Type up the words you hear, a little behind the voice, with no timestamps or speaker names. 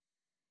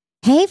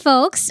Hey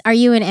folks, are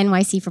you in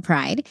NYC for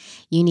Pride?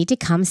 You need to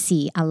come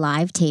see a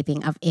live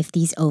taping of If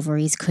These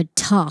Ovaries Could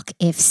Talk,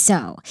 If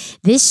So.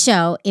 This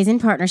show is in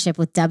partnership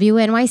with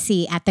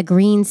WNYC at the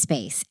Green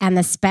Space, and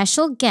the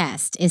special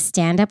guest is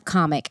stand-up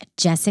comic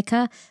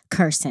Jessica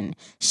Kirson.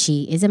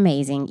 She is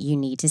amazing. You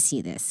need to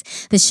see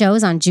this. The show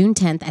is on June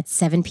 10th at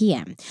 7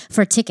 p.m.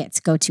 For tickets,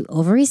 go to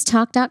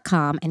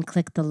ovariestalk.com and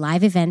click the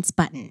live events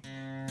button.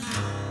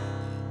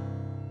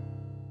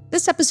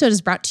 This episode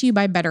is brought to you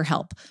by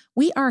BetterHelp.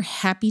 We are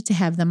happy to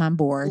have them on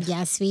board.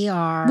 Yes, we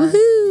are.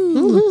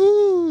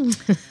 Woohoo!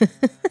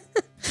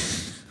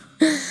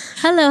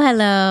 Hello.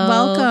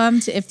 Welcome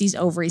to If These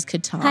Ovaries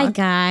Could Talk. Hi,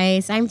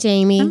 guys. I'm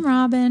Jamie. I'm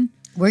Robin.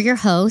 We're your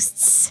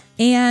hosts.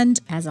 And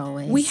as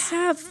always, we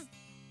have,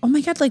 oh my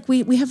God, like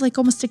we have like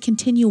almost a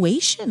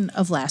continuation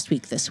of last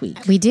week this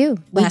week. We do.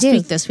 Last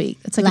week this week.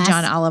 It's like a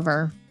John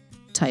Oliver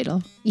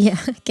title. Yeah,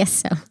 I guess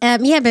so.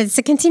 Yeah, but it's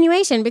a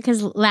continuation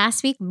because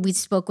last week we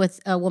spoke with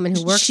a woman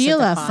who works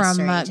Sheila at the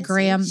foster from agency.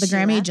 the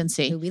Graham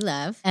Agency, who we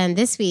love. And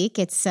this week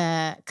it's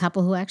a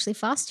couple who actually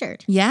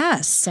fostered.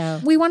 Yes.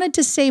 So we wanted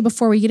to say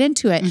before we get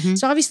into it,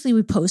 so obviously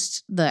we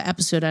post the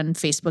episode on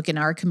Facebook in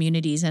our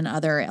communities and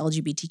other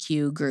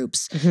LGBTQ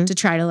groups to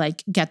try to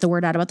like get the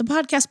word out about the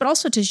podcast, but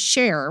also to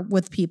share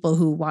with people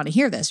who want to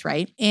hear this,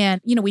 right? And,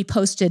 you know, we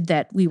posted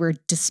that we were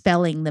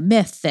dispelling the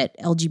myth that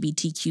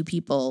LGBTQ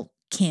people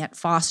can't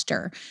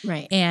foster.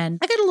 Right. And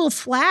I got a little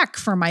flack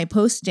for my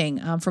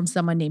posting from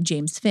someone named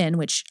James Finn,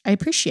 which I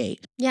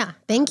appreciate. Yeah.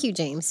 Thank you,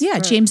 James. Yeah.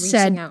 James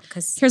said,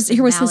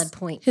 here was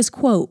his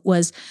quote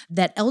was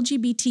that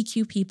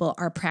LGBTQ people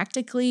are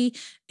practically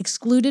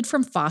excluded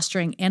from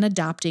fostering and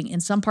adopting in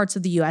some parts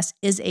of the U.S.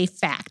 is a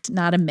fact,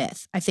 not a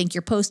myth. I think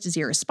your post is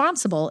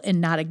irresponsible in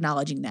not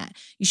acknowledging that.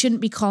 You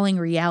shouldn't be calling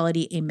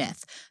reality a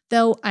myth,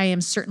 though I am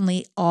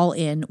certainly all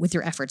in with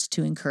your efforts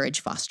to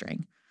encourage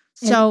fostering.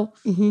 So,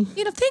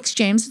 you know, thanks,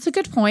 James. It's a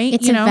good point.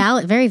 It's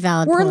very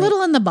valid We're point. a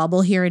little in the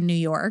bubble here in New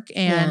York.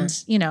 And,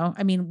 you know,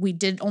 I mean, we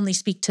did only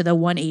speak to the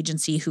one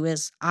agency who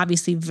is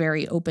obviously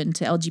very open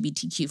to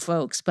LGBTQ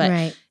folks.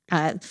 But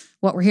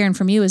what we're hearing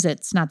from you is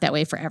it's not that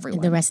way for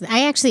everyone. The rest of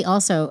I actually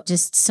also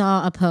just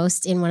saw a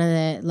post in one of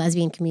the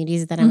lesbian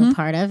communities that I'm a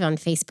part of on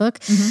Facebook.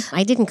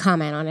 I didn't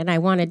comment on it. I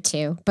wanted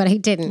to, but I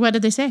didn't. What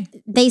did they say?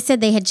 They said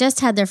they had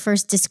just had their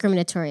first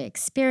discriminatory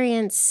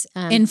experience.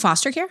 In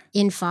foster care?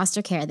 In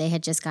foster care. They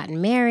had just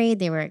gotten married.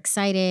 They were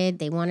excited.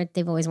 They've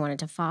always wanted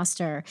to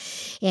foster.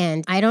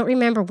 And I don't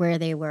remember where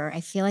they were.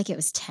 I feel like it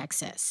was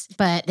Texas.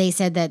 But they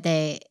said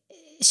that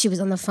she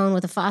was on the phone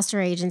with a foster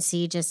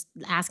agency just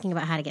asking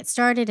about how to get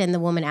started. And the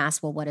woman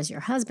asked, well, what does your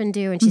husband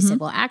do? And she said,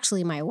 well,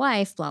 actually my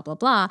wife, blah, blah,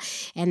 blah.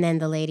 And then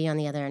the lady on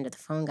the other end of the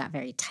phone got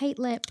very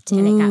tight-lipped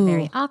and it got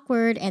very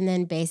awkward. And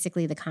then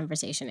basically the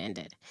conversation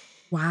ended.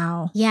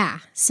 Wow. Yeah.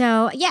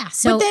 So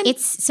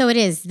it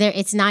is there.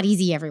 It's not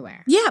easy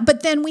everywhere. Yeah.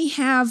 But then we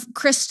have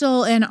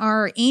Crystal and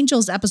our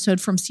Angels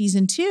episode from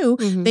season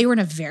 2. They were in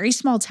a very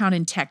small town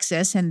in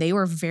Texas and they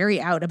were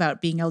very out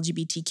about being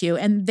LGBTQ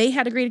and they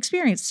had a great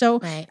experience. So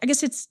I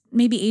guess it's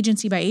maybe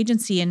agency by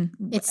agency and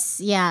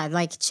it's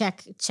like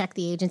check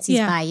the agencies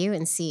by you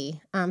and see.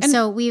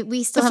 So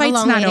we still have a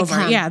long way to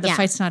come. Yeah. The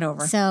fight's not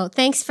over. So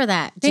thanks for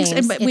that, James.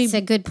 It's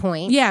a good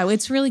point. Yeah.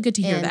 It's really good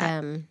to hear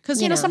that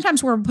because, you know,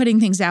 sometimes we're putting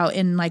things out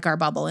in like our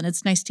bubble and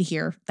it's nice to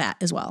hear that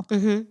as well.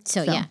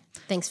 So yeah,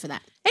 thanks for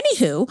that.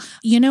 Anywho,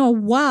 you know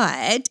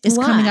what is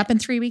coming up in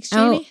 3 weeks,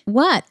 Jamie? Oh,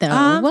 what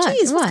though?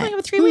 What's coming up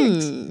in 3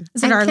 weeks?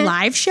 Is it our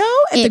live show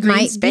at the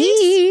Green Space?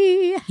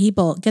 Be.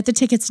 People, get the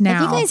tickets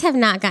now. If you guys have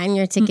not gotten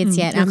your tickets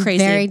yet, I'm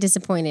very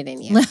disappointed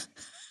in you.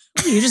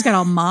 You just got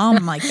all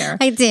mom like there.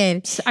 I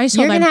did. I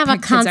You're going to have a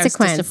consequence.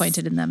 I was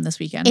disappointed in them this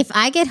weekend. If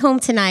I get home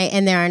tonight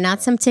and there are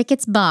not some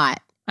tickets bought,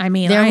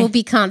 there will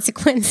be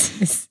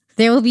consequences.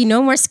 There will be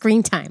no more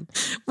screen time.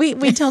 We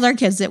told our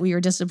kids that we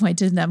were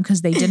disappointed in them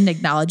because they didn't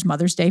acknowledge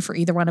Mother's Day for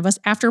either one of us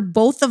after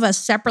both of us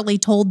separately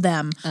told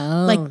them,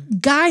 like,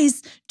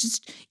 guys,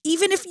 just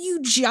even if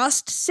you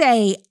just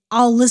say,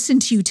 I'll listen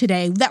to you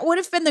today, that would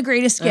have been the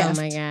greatest gift.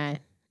 Oh my God.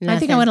 I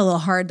think I went a little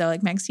hard though.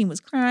 Like Maxine was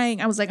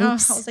crying. I was like,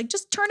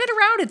 just turn it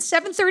around. It's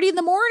 7:30 in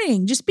the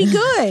morning. Just be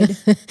good.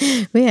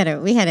 we had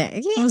a.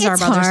 It was our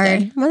Mother's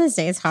Day. Mother's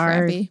Day is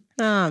hard. Crappy.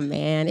 Oh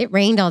man, it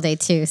rained all day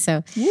too.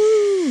 So,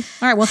 woo. All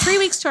right. Well, 3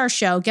 weeks to our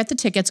show. Get the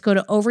tickets. Go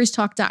to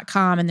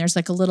ovariestalk.com and there's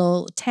like a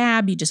little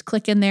tab. You just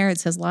click in there. It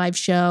says live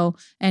show,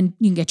 and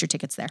you can get your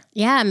tickets there.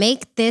 Yeah,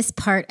 make this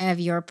part of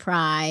your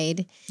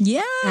Pride.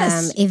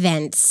 Yes.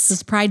 Events. This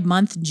is Pride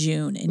Month,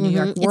 June in New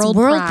York. World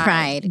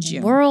Pride.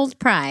 June. World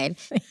Pride.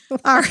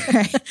 All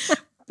right.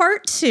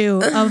 Part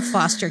 2 of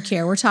foster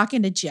care. We're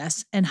talking to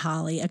Jess and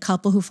Holly, a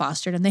couple who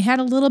fostered, and they had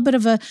a little bit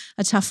of a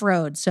tough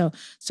road. So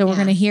we're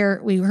going to hear,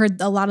 we heard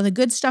a lot of the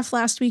good stuff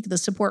last week, the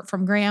support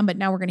from Graham, but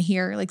now we're going to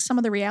hear like some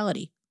of the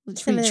reality.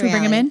 Should we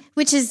bring them in?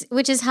 Which is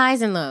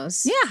highs and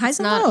lows. Yeah, highs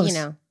and lows. You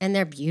know, and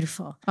they're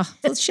beautiful.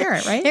 Let's share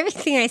it, right?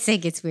 Everything I say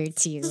gets weird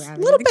to you, Robin. A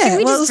little bit. Can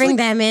we just bring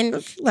them in?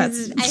 I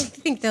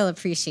think they'll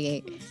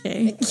appreciate.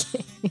 Okay.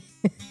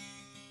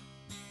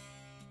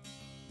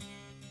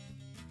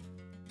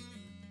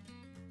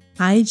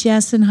 Hi,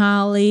 Jess and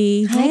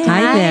Holly.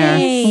 Hi there.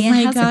 Oh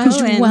my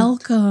gosh,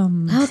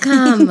 welcome.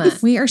 Welcome.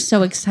 We are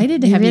so excited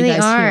to have you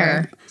guys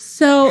here.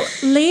 So,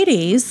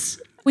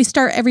 ladies, we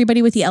start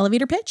everybody with the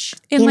elevator pitch.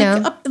 And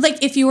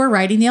like if you were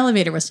riding the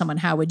elevator with someone,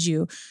 how would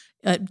you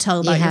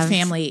tell about your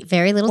family?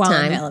 Very little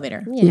time in the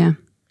elevator. Yeah.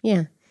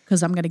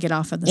 Because I'm going to get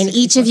off of this. And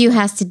each of you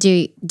has to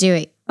do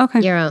it.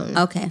 Okay. Your own.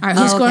 Okay. All right.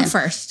 Who's going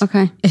first?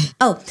 Okay.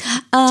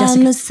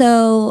 Jessica.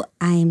 So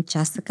I'm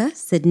Jessica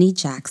Sydney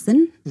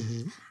Jackson.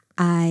 Mm-hmm.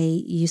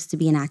 I used to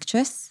be an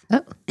actress.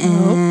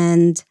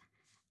 And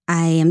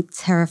I am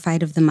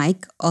terrified of the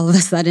mic all of a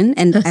sudden.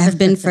 And I have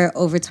been for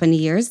over 20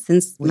 years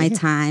since my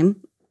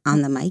time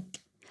on the mic.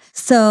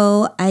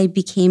 So I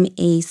became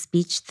a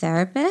speech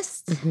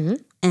therapist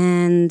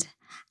and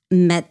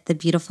met the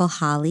beautiful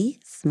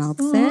Holly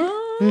Smeltzer.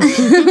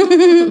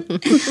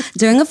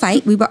 During a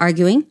fight, we were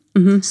arguing.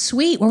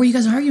 Sweet. What were you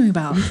guys arguing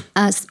about?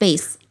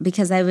 Space,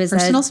 because I was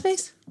personal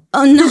space.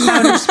 Oh no,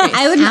 outer space.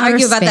 I wouldn't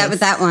argue about that with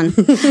that one.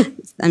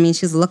 I mean,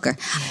 she's a looker.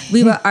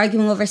 We were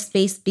arguing over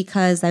space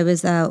because I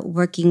was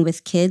working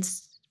with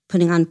kids,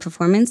 putting on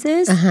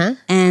performances,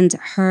 and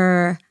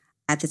her.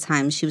 At the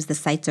time, she was the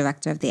site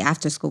director of the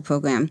after-school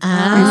program. And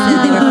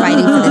so they were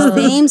fighting for the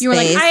same space. You were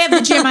like, I have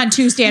the gym on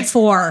Tuesday at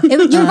 4.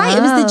 You're right.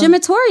 It was the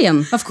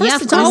gymatorium. Of course, Yeah,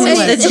 it's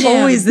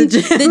always the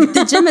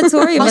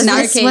gymatorium.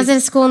 Was it a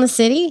school in the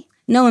city?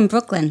 No, in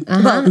Brooklyn.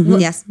 Well,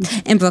 yes,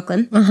 in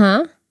Brooklyn.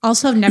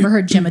 Also, I've never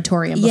heard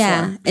gymatorium before.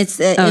 Yeah, it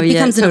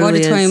becomes an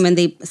auditorium when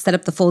they set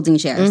up the folding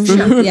chairs.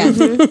 Sure. Yeah,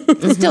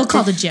 it's still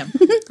called a gym.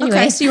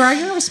 Okay, so you were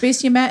arguing over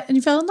space, you met, and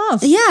you fell in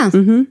love. Yeah.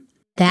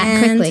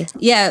 That quickly.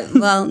 Yeah,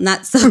 well,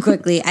 not so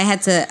quickly. I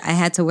had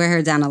to wear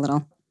her down a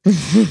little.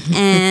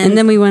 And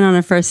then we went on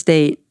a first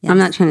date. Yes. I'm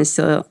not trying to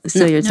steal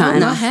your time.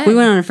 No, go ahead. We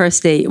went on a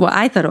first date. Well,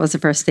 I thought it was a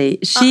first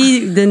date.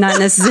 She did not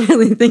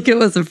necessarily think it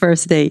was a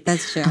first date.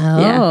 That's true. Oh.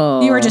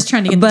 Yeah. You were just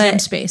trying to get the gym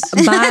space.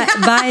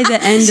 By the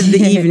end of the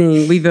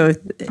evening,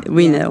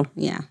 we knew.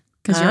 Yeah.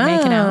 Because you're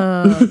making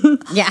out.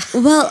 Yeah.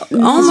 Well,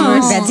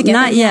 almost.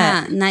 Not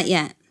yet. Not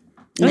yet.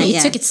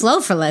 You took it slow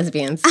for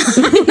lesbians. They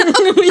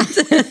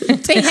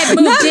had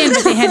moved in,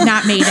 but they had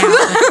not made out.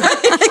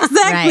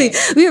 Exactly.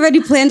 Right. We already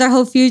planned our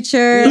whole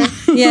future.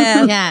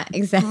 Yeah. Yeah,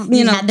 exactly.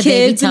 You know, had the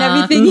kids baby and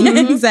talk. everything.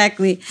 Yeah,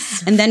 exactly.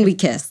 And then we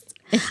kissed.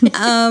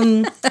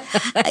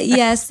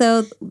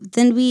 So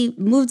then we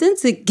moved in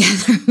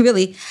together,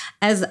 really,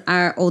 as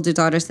our older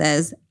daughter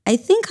says. I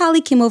think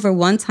Holly came over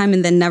one time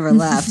and then never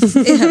left,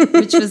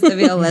 which was the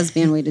real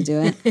lesbian way to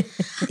do it.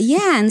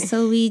 Yeah, and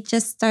so we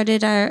just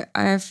started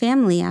our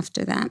family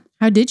after that.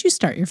 How did you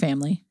start your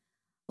family?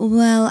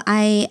 Well,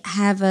 I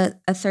have a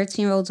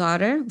 13-year-old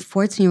daughter,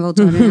 14-year-old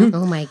daughter.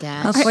 Oh my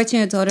God. A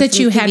 14-year-old daughter that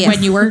you had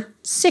when you were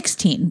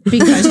 16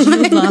 because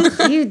you look.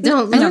 You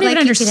don't. I don't even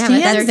understand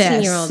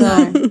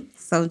this.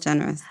 So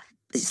generous.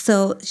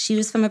 So she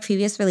was from a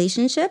previous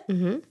relationship,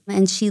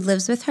 and she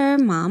lives with her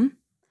mom.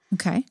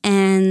 Okay.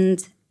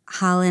 And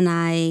Hal and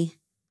I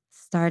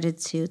started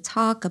to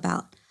talk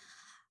about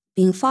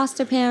being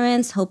foster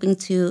parents, hoping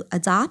to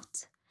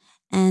adopt,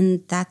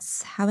 and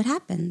that's how it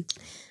happened.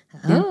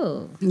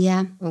 Oh.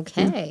 Yeah.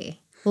 Okay.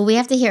 Well, we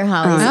have to hear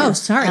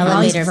Holly's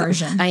Holly's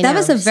version. I know. That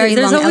was a very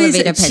long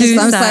elevator pitch. Two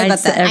so I'm sorry sides about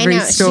that. to every I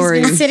know. story.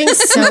 She's been sitting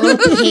so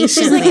patiently.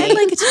 She's like, I'd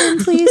like a turn,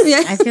 please.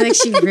 Yeah. I feel like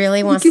she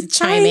really wants to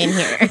chime in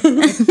here.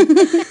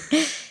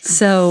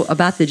 So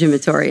about the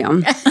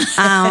gymatorium.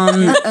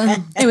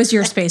 It was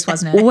your space,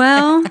 wasn't it?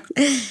 Well,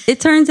 it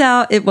turns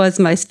out it was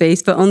my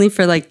space, but only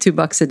for like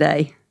 $2 a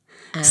day.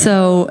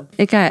 So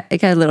it got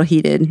a little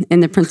heated in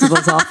the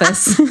principal's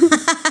office.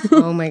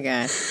 Oh my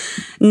God.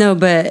 No,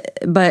 but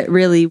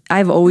really,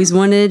 I've always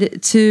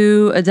wanted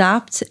to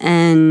adopt,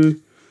 and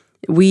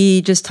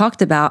we just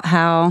talked about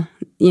how,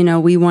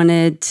 we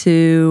wanted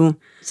to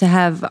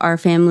have our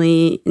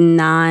family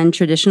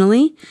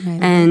non-traditionally,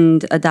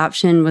 and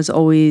adoption was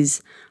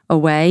always a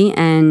way.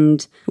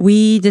 And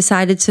we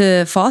decided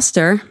to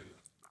foster,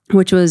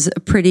 which was a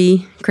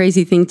pretty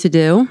crazy thing to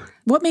do.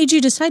 What made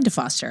you decide to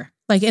foster?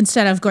 Like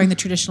instead of going the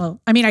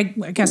traditional, I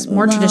guess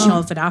more traditional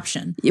of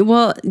adoption.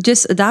 Well,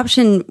 just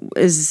adoption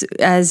is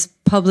as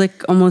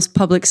almost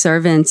public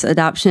servants.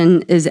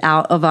 Adoption is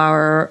out of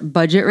our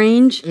budget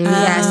range.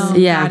 Yes.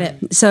 Yeah. Got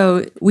it.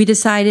 So we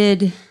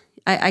decided,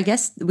 I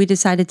guess we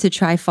decided to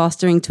try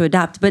fostering to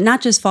adopt, but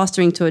not just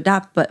fostering to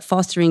adopt, but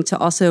fostering to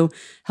also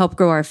help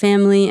grow our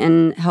family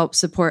and help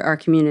support our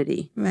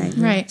community.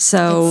 Right.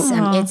 So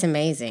It's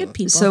amazing. Good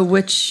people. So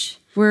we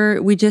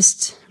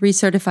just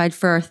recertified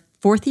for our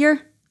 4th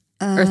year?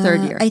 Or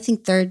 3rd year? I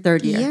think third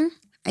year.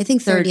 I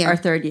think third year. Our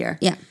 3rd year.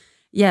 Yeah.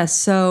 Yeah.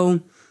 So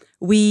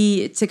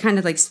to kind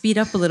of like speed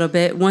up a little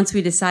bit, once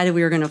we decided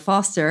we were going to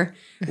foster,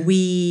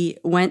 we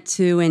went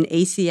to an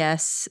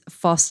ACS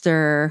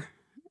foster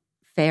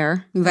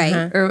fair.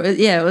 Right.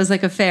 It was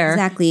like a fair.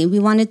 Exactly. We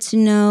wanted to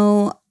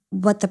know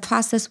what the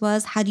process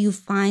was. How do you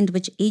find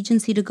which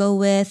agency to go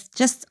with?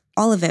 Just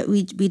all of it.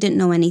 We didn't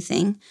know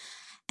anything.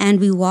 And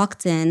we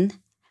walked in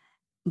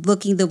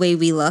looking the way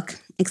we look,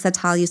 except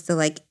Hal used to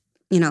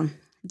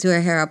do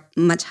her hair up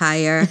much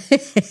higher.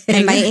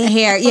 And my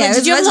hair, yeah, it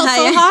was much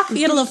higher.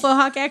 You had a little faux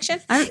hawk action?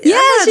 She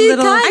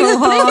little faux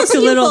hawk, a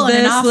little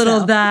this,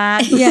 little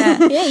that.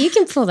 Yeah. Yeah, you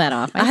can pull that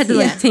off. I had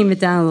to tame it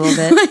down a little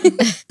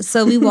bit.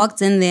 So we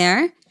walked in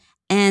there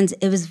and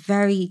it was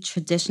very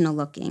traditional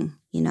looking,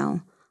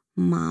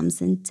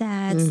 moms and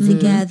dads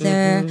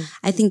together.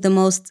 I think the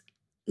most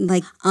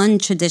like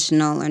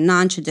untraditional or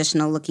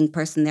non-traditional looking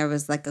person there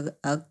was like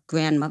a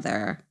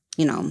grandmother,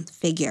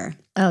 figure.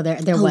 Oh, there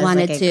was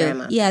wanted like a to.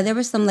 grandma. Yeah, there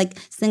were some like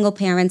single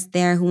parents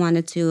there who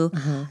wanted to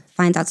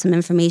find out some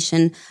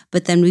information.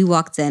 But then we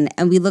walked in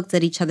and we looked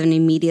at each other and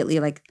immediately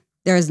like,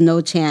 there is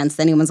no chance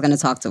anyone's going to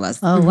talk to us.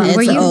 Oh, wow.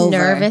 Were you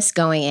nervous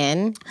going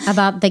in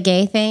about the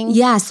gay thing?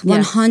 Yes,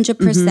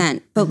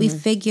 100%. But we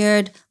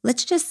figured,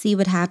 let's just see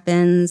what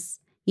happens.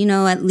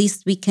 At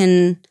least we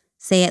can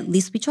say at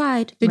least we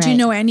tried. Did you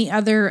know any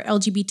other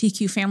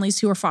LGBTQ families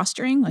who are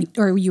fostering?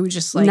 Or you were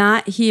just like...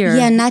 Not here.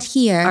 Yeah, not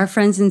here. Our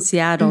friends in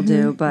Seattle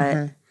do,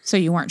 but... So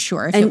you weren't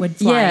sure if it would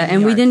fly Yeah,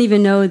 and we didn't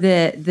even know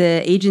that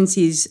the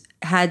agencies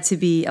had to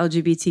be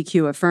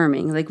LGBTQ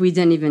affirming. Like, we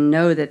didn't even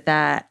know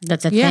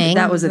that's a thing.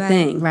 That was a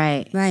thing.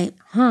 Right.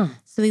 Huh.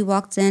 So we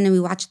walked in and we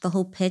watched the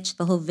whole pitch,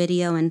 the whole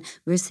video, and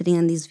we were sitting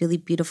on these really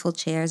beautiful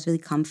chairs, really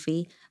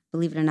comfy.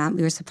 Believe it or not,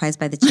 we were surprised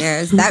by the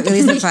chairs. That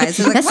really surprised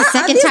us. That's the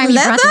second time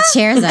you brought the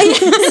chairs up.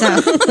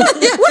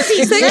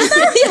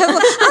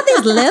 Are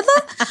these leather?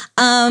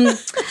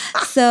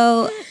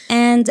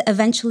 And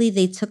eventually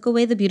they took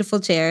away the beautiful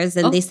chairs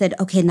and they said,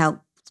 okay,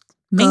 now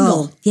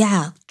mingle. Go.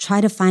 Yeah, try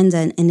to find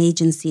an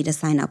agency to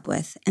sign up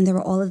with. And there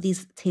were all of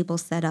these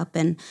tables set up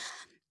and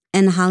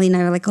Holly and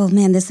I were like, oh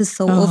man, this is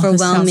so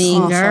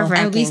overwhelming.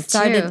 Nerve-wracking, and we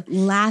started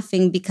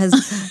laughing because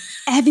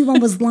everyone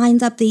was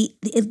lined up. They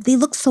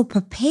looked so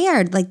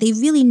prepared. Like they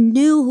really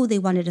knew who they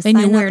wanted to sign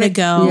up with. They knew where to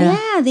go.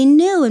 Yeah, they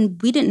knew and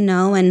we didn't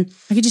know. And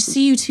I could just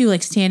see you two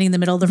like standing in the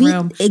middle of the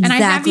room. Exactly. And I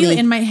have you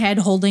in my head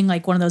holding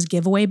like one of those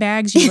giveaway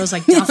bags. Those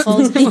like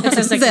duffels that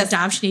says like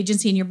adoption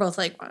agency and you're both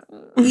like...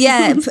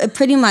 Yeah,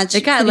 pretty much.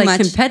 It got like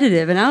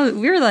competitive.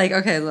 And we were like,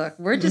 okay, look,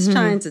 we're just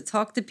trying to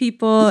talk to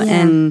people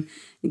and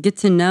get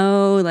to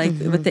know like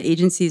what the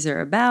agencies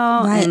are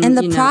about. Right. And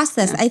the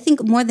process. I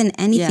think more than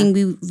anything,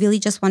 we really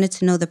just wanted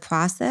to know the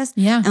process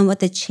and what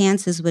the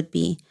chances would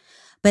be.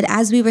 But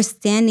as we were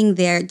standing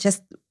there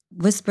just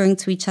whispering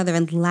to each other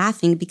and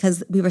laughing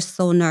because we were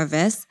so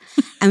nervous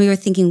and we were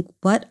thinking,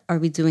 what are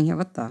we doing here?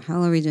 What the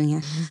hell are we doing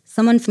here?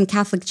 Someone from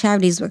Catholic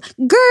Charities were,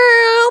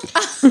 girl,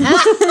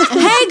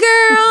 hey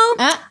girl,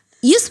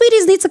 you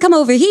sweeties need to come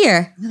over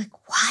here. We're like,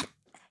 what?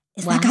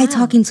 Is that guy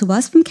talking to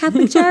us from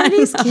Catholic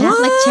Charities?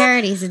 Catholic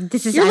Charities.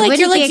 This is you're like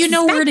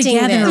we're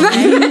together,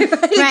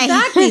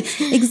 right?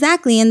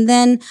 Exactly. And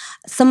then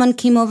someone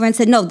came over and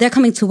said, "No, they're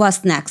coming to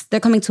us next.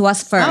 They're coming to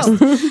us first."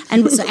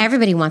 And so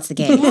everybody wants the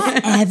gays. Yeah,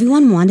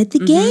 everyone wanted the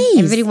gays.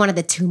 Everybody wanted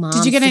the two moms.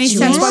 Did you get any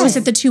sense? What was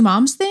it? The two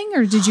moms thing,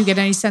 or did you get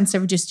any sense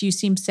of just you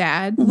seem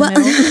sad?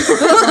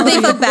 They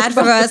felt bad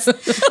for us.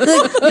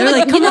 They're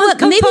like, you know what?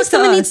 Maybe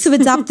someone needs to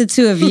adopt the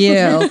two of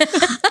you.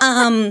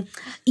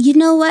 You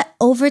know what?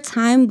 Over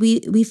time,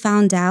 we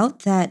found out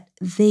that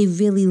they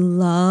really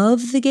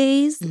love the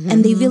gays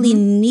and they really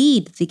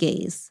need the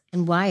gays.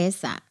 And why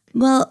is that?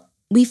 Well,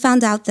 we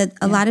found out that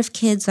a lot of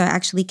kids are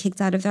actually kicked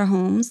out of their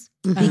homes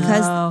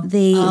because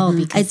they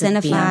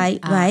identify,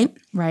 right?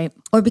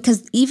 Or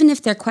because even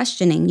if they're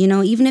questioning,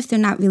 even if they're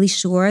not really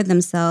sure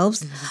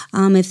themselves,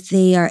 if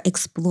they are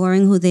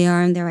exploring who they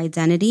are and their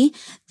identity,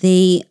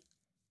 they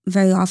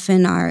very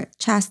often are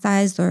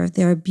chastised or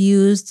they're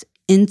abused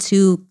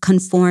into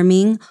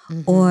conforming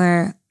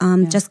or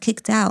just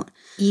kicked out.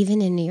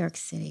 Even in New York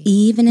City.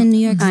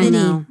 I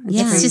know.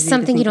 It's just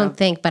something you don't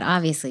think, but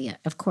obviously,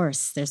 of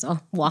course, there's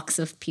all walks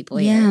of people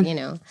here,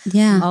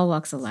 all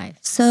walks of life.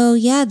 So,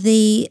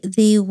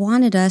 they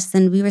wanted us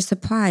and we were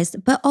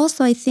surprised. But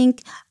also, I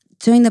think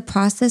during the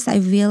process, I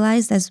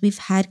realized as we've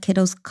had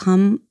kiddos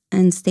come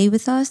and stay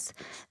with us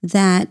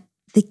that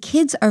the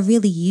kids are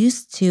really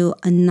used to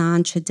a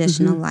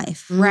non-traditional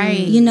life.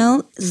 Right.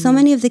 So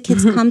many of the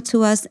kids come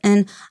to us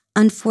and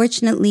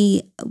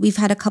unfortunately, we've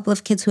had a couple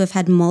of kids who have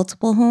had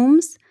multiple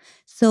homes.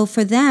 So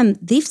for them,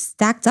 they've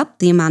stacked up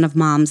the amount of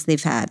moms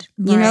they've had.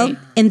 You know,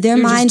 in their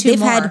mind, they've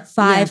had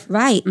 5,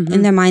 right?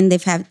 In their mind,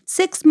 they've had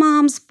 6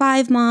 moms,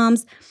 5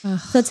 moms.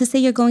 So to say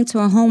you're going to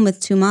a home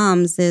with 2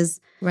 moms is,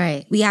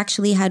 right. We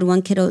actually had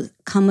one kiddo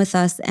come with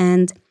us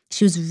and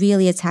she was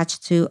really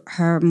attached to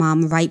her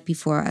mom right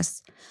before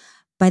us.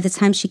 By the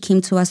time she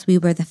came to us, we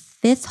were the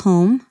 5th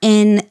home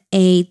in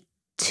a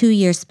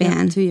 2-year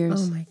span. 2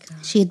 years. Oh my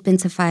God. She had been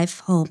to 5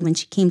 home. When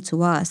she came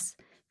to us,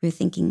 we were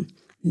thinking,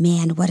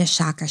 man, what a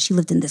shocker. She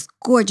lived in this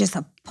gorgeous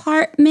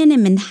apartment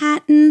in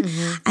Manhattan.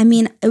 I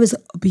mean, it was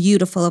a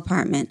beautiful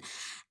apartment.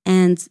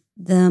 And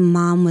the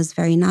mom was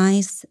very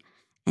nice.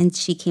 And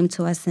she came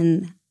to us.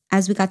 And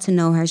as we got to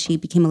know her, she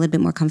became a little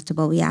bit more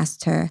comfortable. We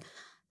asked her,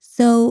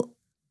 so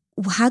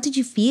how did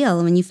you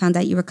feel when you found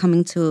out you were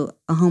coming to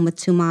a home with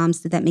 2 moms?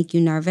 Did that make you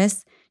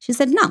nervous? She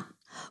said, no.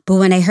 But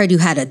when I heard you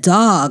had a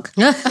dog,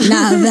 now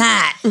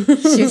that's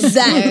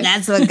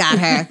what got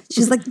her.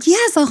 She was like,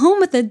 yes, a home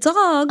with a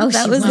dog. Oh,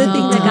 that was the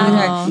thing that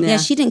got her. Yeah,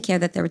 she didn't care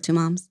that there were two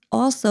moms.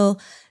 Also,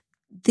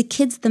 the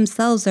kids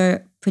themselves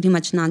are pretty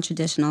much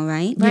non-traditional,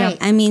 right? Right.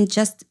 I mean,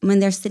 just when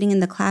they're sitting in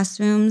the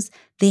classrooms,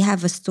 they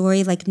have a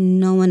story like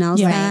no one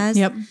else has.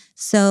 Yep.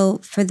 So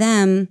for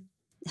them,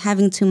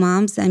 having two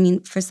moms, I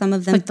mean, for some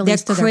of them, like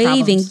they're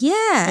craving.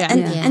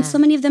 And so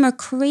many of them are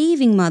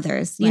craving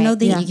mothers. You know,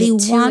 they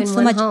want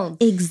so much. Home.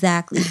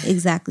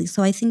 Exactly.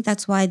 So I think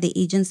that's why the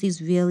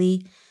agencies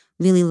really,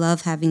 really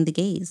love having the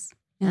gays.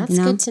 That's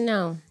good to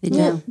know.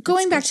 Well,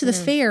 going back to the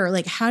fair,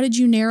 like how did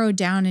you narrow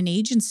down an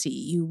agency?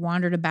 You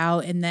wandered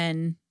about and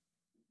then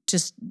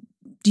just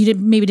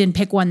maybe didn't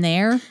pick one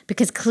there?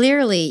 Because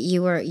clearly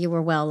you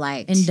were well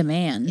liked. In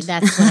demand.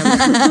 That's what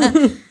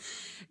I'm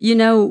You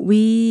know,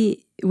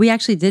 we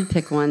actually did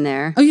pick one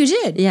there. Oh, you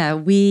did?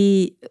 Yeah,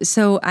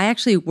 so I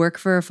actually work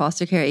for a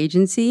foster care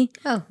agency,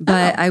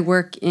 but I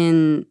work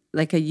in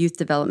like a youth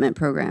development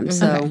program.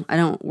 So I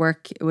don't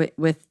work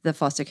with the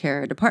foster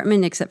care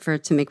department except for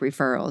to make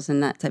referrals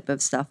and that type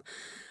of stuff.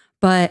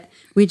 But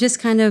we just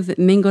kind of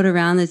mingled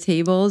around the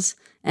tables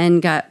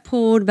and got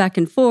pulled back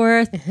and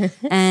forth.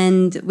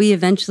 And we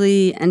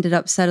eventually ended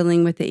up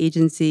settling with the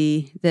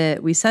agency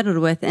that we settled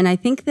with. And I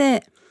think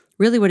that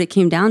really what it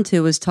came down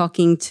to was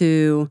talking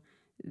to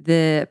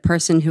the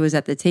person who was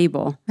at the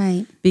table.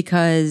 Right.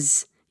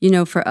 Because, you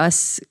know, for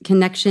us,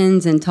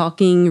 connections and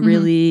talking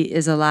really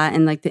is a lot,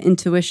 and like the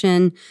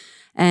intuition.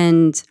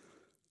 And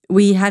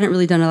we hadn't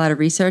really done a lot of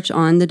research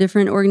on the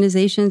different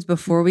organizations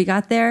before we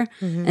got there.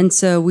 And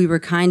so we were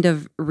kind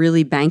of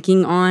really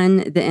banking on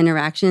the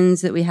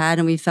interactions that we had.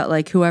 And we felt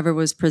like whoever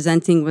was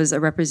presenting was a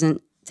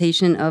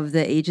representation of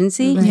the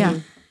agency. Yeah.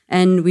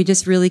 And we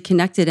just really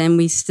connected, and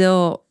we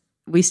still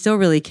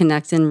really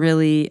connect and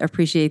really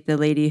appreciate the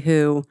lady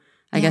who,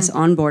 I guess,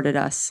 onboarded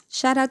us.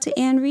 Shout out to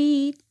Anne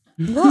Reed.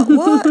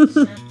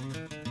 What?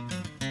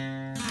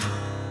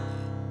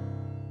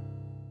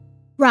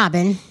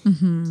 Robin,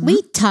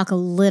 we talk a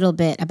little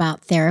bit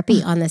about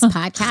therapy on this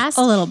podcast.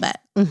 A little bit.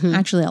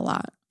 Actually, a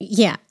lot.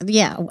 Yeah.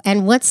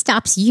 And what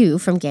stops you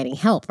from getting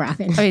help,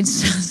 Robin? I mean,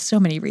 so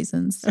many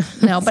reasons.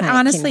 No, but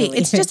honestly,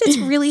 it's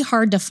really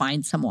hard to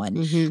find someone.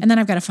 And then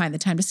I've got to find the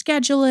time to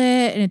schedule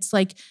it. And it's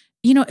like,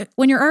 you know,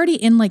 when you're already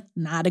in like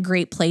not a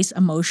great place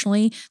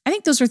emotionally, I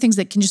think those are things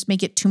that can just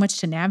make it too much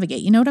to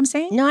navigate. You know what I'm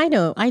saying? No, I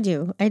know. I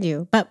do.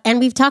 And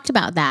we've talked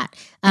about that.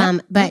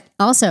 But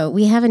also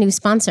we have a new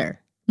sponsor,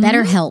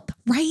 BetterHelp.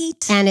 Right.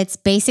 And it's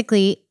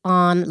basically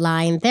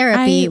online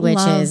therapy, which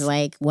is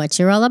like what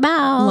you're all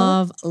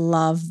about.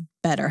 Love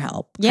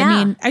BetterHelp. Yeah.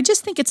 I mean, I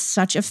just think it's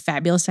such a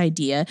fabulous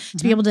idea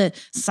to be able to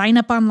sign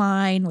up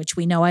online, which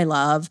we know I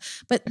love,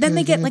 but then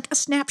they get like a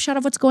snapshot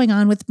of what's going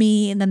on with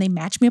me, and then they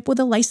match me up with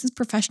a licensed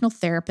professional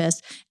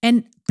therapist.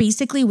 And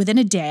basically within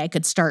a day, I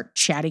could start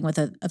chatting with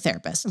a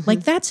therapist.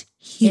 Like that's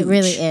huge. It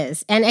really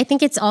is. And I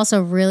think it's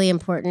also really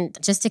important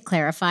just to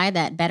clarify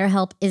that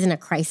BetterHelp isn't a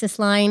crisis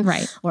line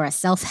or a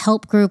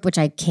self-help group, which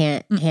I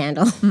can't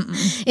handle.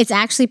 It's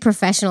actually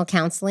professional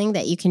counseling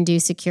that you can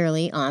do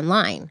securely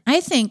online.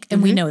 I think,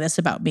 and we know this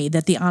about me,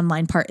 that the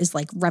online part is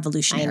like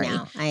revolutionary.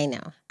 I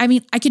know. I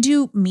mean, I could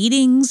do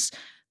meetings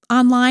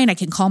online. I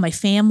can call my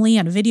family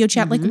on a video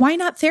chat. Like, why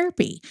not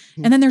therapy?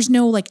 And then there's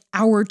no like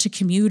hour to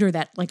commute or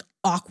that like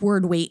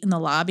awkward wait in the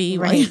lobby.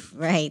 Right.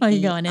 While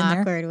you're going in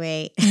there. Awkward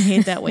wait. I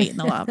hate that wait in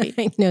the lobby.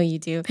 I know you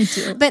do. Me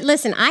too. But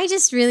listen, I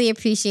just really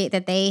appreciate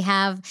that they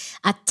have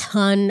a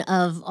ton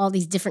of all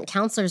these different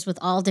counselors with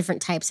all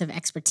different types of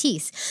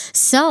expertise.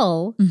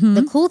 So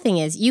the cool thing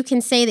is you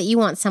can say that you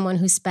want someone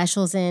who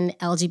specializes in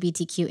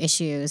LGBTQ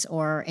issues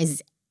or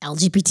is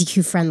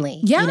LGBTQ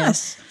friendly.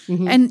 Yes. You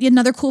know? And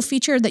another cool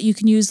feature that you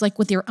can use like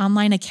with your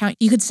online account,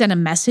 you could send a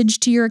message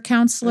to your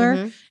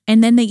counselor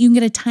and then you can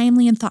get a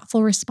timely and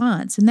thoughtful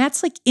response. And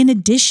that's like in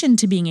addition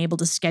to being able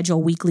to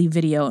schedule weekly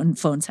video and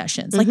phone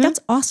sessions. Like that's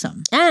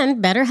awesome.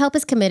 And BetterHelp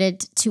is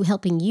committed to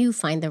helping you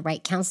find the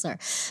right counselor.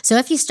 So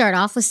if you start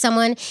off with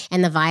someone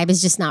and the vibe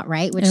is just not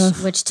right,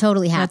 which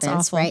totally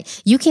happens,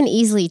 right? You can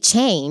easily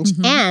change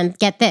and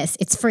get this,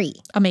 it's free.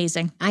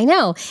 Amazing. I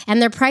know.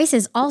 And their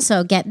prices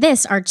also, get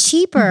this, are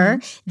cheaper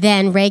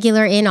than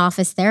regular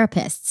in-office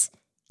therapists.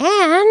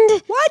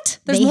 And what?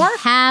 There's they more?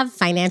 Have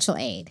financial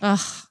aid. Ugh.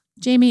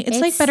 Jamie, it's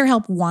like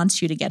BetterHelp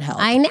wants you to get help.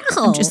 I know.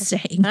 I'm just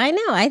saying. I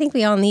know. I think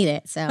we all need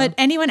it. So, but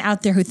anyone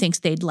out there who thinks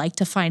they'd like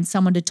to find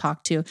someone to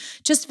talk to,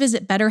 just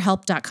visit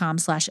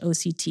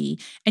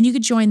betterhelp.com/OCT and you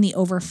could join the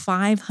over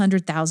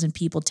 500,000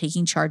 people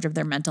taking charge of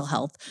their mental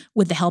health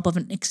with the help of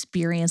an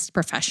experienced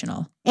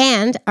professional.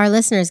 And our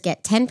listeners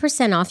get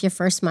 10% off your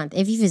first month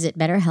if you visit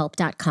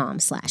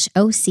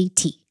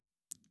betterhelp.com/OCT.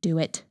 Do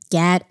it.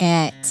 Get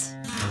it.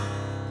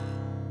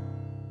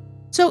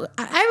 So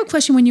I have a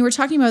question. When you were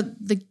talking about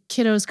the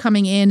kiddos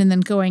coming in and then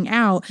going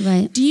out,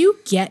 do you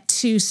get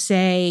to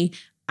say,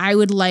 I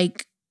would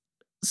like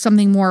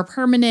something more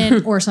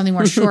permanent or something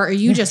more short, or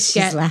you just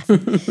get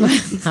laughing.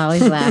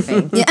 Always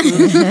laughing.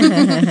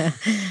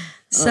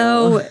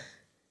 So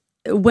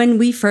When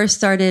we first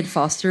started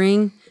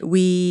fostering,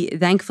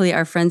 thankfully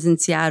our friends in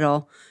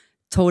Seattle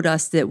told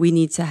us that we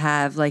need to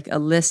have like a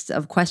list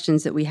of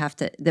questions that we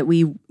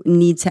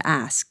need to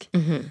ask,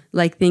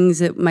 like things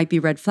that might be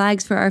red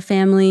flags for our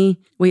family.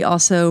 We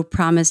also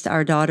promised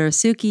our daughter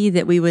Suki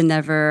that we would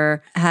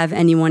never have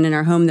anyone in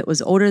our home that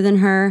was older than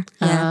her.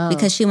 Yeah,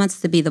 because she wants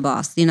to be the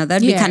boss.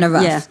 That'd be kind of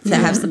rough to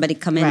have somebody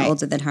come in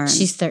older than her.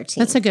 She's 13.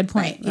 That's a good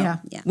point. Right.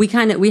 Yeah.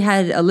 We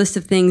had a list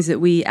of things that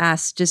we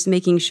asked, just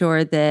making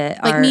sure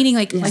that meaning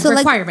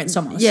requirements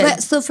almost. Yeah.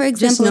 So for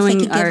example, if I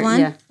could give one.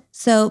 Yeah.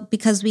 So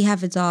because we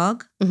have a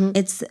dog,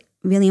 it's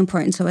really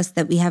important to us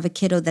that we have a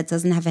kiddo that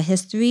doesn't have a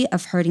history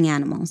of hurting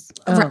animals.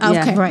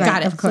 Okay, right.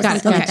 Got it. Of course. Got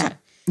it. Okay.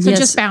 So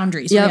just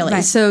boundaries, really.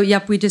 Right. So,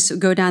 we just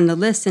go down the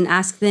list and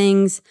ask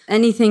things,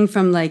 anything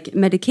from like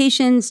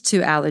medications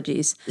to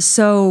allergies.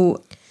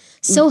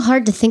 So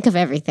hard to think of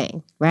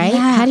everything, right?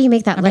 Yeah. How do you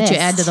make that list? I bet you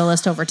add to the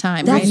list over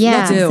time, That's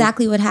right?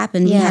 exactly what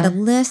happened. We had a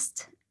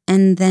list,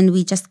 and then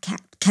we just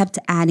kept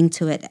adding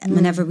to it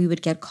whenever we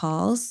would get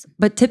calls.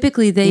 But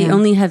typically they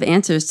only have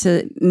answers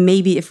to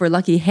maybe, if we're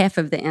lucky, half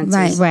of the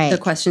answers, the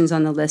questions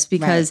on the list,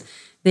 because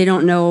they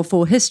don't know a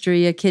full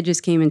history. A kid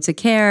just came into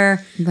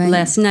care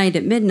last night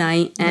at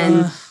midnight,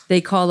 and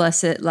they call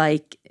us at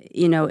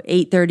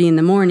 8:30 in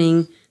the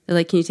morning. They're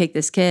like, "Can you take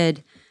this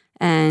kid?"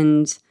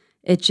 And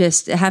it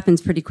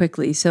happens pretty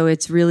quickly. So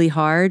it's really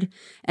hard.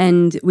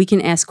 And we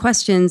can ask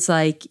questions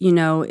like,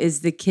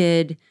 is the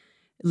kid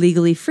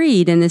legally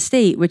freed in the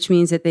state, which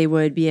means that they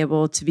would be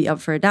able to be up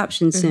for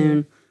adoption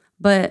soon.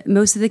 But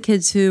most of the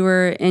kids who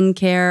are in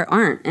care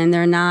aren't, and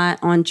they're not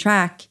on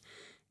track.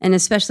 And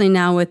especially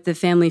now with the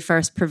Family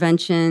First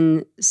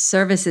Prevention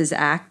Services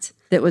Act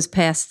that was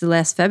passed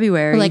last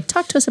February.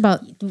 Talk to us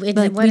about, we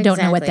don't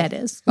know what that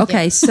is.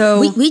 Okay, so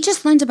we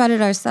just learned about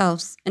it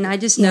ourselves. And I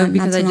just know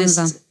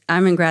because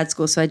I'm in grad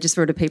school, so I just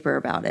wrote a paper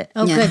about it.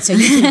 Oh, good. So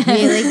you can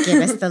really give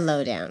us the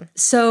lowdown.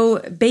 So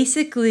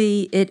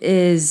basically it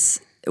is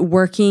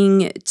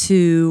working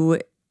to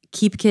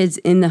keep kids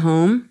in the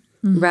home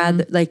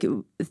rather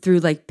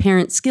through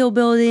parent skill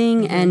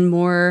building and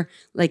more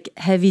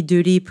heavy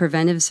duty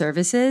preventive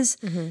services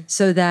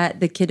so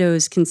that the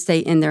kiddos can stay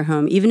in their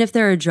home. Even if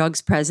there are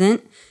drugs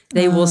present,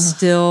 they will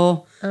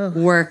still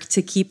work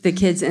to keep the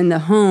kids in the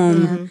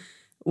home,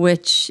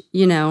 which,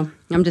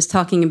 I'm just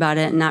talking about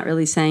it and not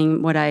really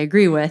saying what I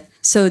agree with.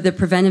 So the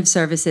preventive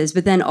services,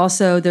 but then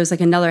also there's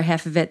another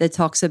half of it that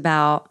talks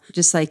about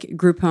just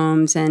group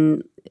homes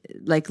and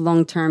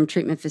long-term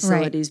treatment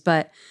facilities.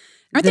 But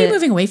aren't they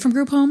moving away from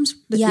group homes?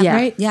 Yeah.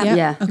 Right?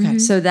 Yeah. Okay.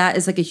 So that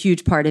is a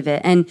huge part of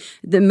it. And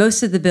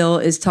most of the bill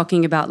is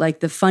talking about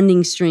the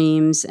funding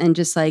streams and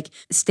just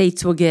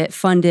states will get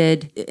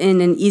funded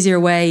in an easier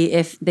way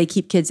if they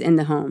keep kids in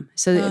the home.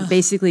 So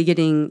basically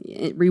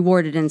getting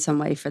rewarded in some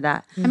way for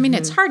that. I mean,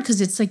 it's hard because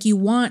it's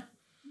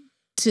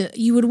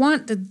you would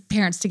want the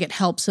parents to get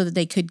help so that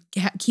they could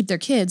keep their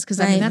kids, because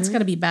that's got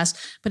to be best.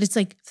 But it's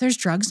there's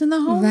drugs in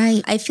the home,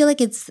 right? I feel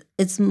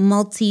it's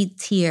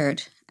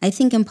multi-tiered. I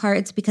think in part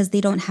it's because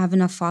they don't have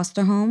enough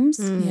foster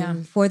homes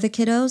for the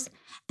kiddos,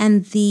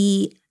 and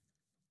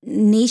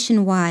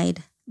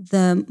nationwide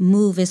the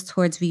move is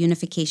towards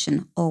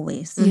reunification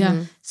always.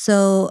 Yeah.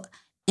 So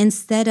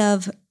instead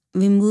of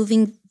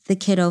removing the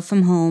kiddo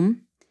from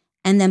home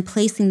and then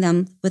placing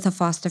them with a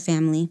foster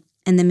family,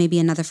 and then maybe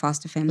another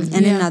foster family,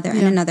 and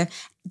another,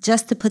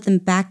 just to put them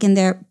back in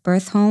their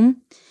birth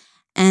home.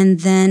 And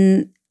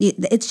then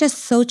it's just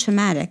so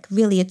traumatic.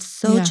 Really, it's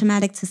so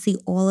traumatic to see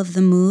all of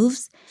the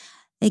moves.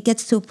 It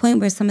gets to a point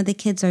where some of the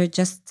kids are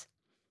just,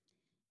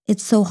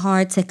 it's so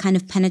hard to kind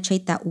of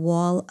penetrate that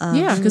wall of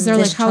because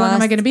they're how long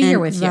am I going to be here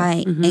with you?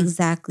 Right,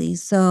 exactly.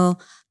 So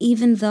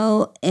even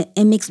though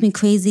it makes me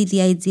crazy,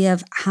 the idea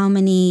of how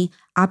many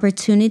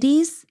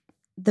opportunities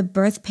the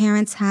birth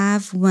parents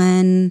have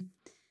when...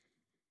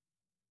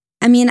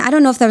 I mean, I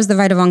don't know if that was the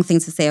right or wrong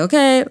thing to say.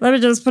 Okay, let me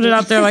just put it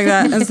out there like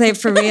that and say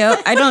for real.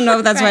 I don't know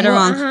if that's right or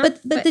wrong.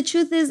 But the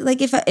truth is,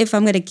 if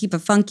I'm going to keep it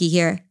funky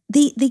here,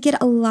 they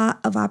get a lot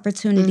of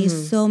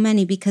opportunities, so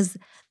many, because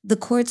the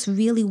courts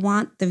really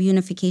want the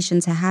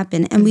reunification to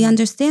happen. And we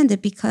understand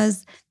it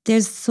because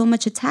there's so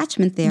much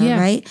attachment there,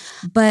 right?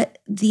 But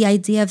the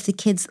idea of the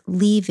kids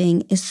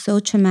leaving is so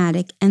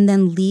traumatic, and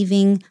then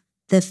leaving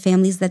the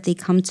families that they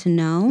come to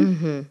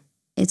know,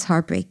 it's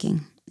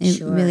heartbreaking.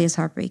 It really is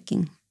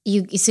heartbreaking.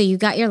 So you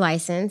got your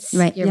license,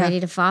 right? You're ready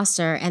to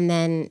foster, and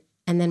then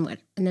what?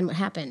 And then what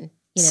happened?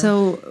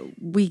 So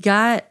we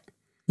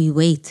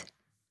wait.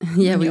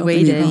 Yeah, we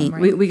waited.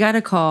 We got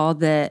a call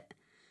that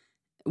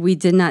we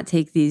did not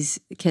take these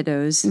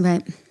kiddos,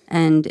 right?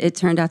 And it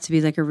turned out to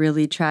be a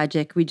really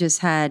tragic. We just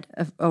had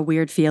a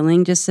weird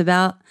feeling just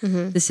about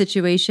the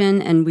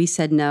situation, and we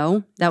said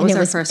no. That was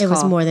our first call. It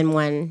was more than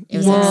one.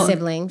 It was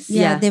siblings.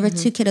 Yeah, there were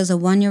two kiddos, a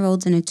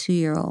 1-year-old and a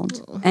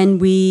 2-year-old.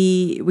 And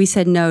we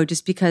said no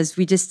just because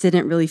we just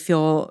didn't really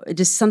feel,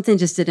 something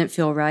just didn't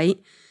feel right.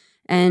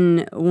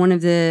 And one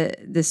of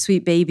the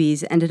sweet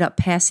babies ended up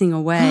passing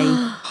away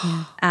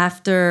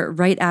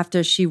right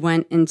after she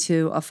went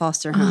into a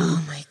foster home.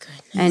 Oh my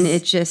goodness. And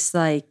it just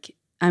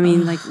I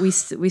mean, like we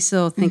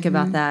still think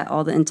about that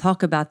and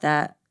talk about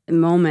that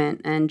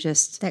moment and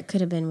just. That could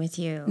have been with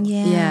you.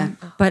 Yeah.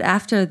 But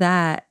after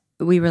that,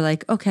 we were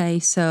like, okay,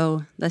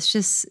 so let's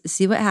just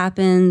see what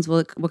happens.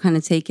 We'll kind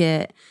of take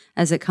it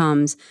as it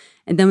comes.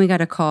 And then we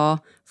got a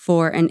call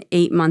for an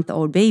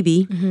 8-month-old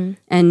baby.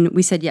 And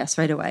we said yes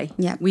right away.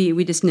 Yeah.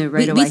 We just knew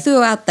right away. We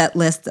threw out that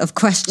list of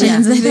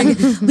questions. I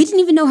think. We didn't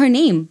even know her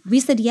name.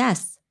 We said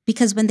yes.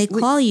 Because when they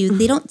call you,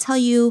 they don't tell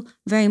you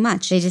very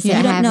much. They just say,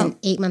 I have an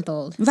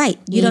 8-month-old. Right.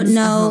 You don't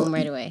know. Home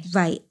right away.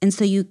 Right. And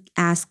so you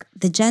ask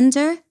the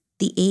gender,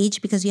 the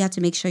age, because you have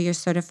to make sure you're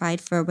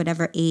certified for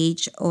whatever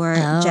age or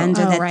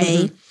gender that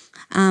they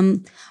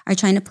are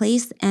trying to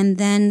place. And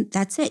then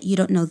that's it. You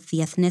don't know the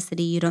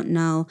ethnicity. You don't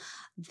know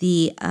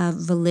the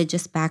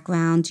religious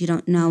background. You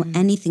don't know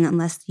anything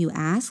unless you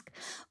ask.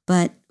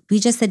 But we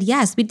just said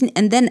yes. We didn't.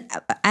 And then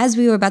as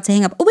we were about to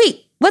hang up, oh,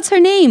 wait. What's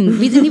her name?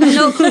 We didn't even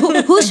know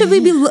who should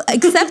we be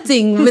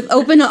accepting with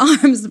open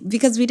arms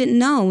because we didn't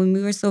know and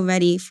we were so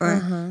ready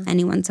for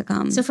anyone to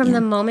come. So from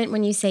the moment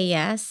when you say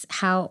yes,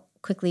 how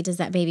quickly does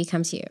that baby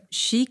come to you?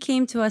 She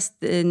came to us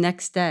the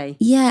next day.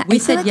 Yeah, we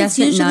said yes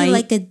it's usually at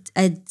night. Like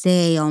a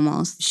day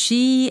almost.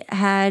 She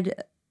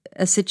had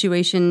a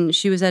situation.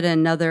 She was at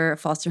another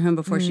foster home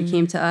before she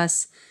came to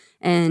us,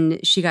 and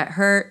she got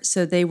hurt.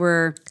 So they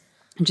were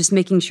just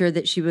making sure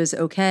that she was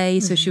okay.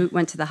 So she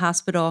went to the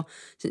hospital.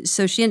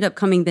 So she ended up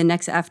coming the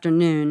next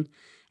afternoon.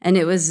 And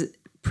it was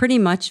pretty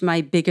much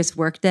my biggest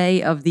work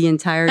day of the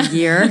entire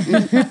year,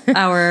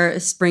 our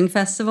spring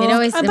festival. It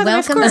always,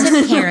 welcome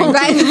to parent.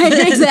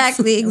 Right,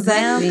 exactly.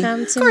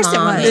 Welcome to Of course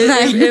mom.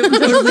 It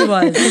totally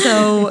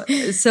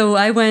was. So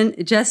I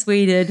went, Jess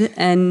waited.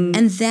 And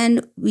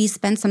then we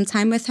spent some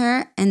time with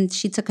her and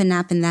she took a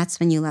nap and that's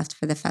when you left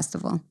for the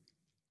festival.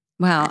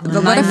 wow.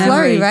 But what a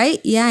flurry, right?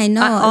 Yeah, I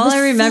know. All I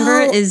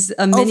remember is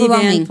a minivan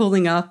overwhelming.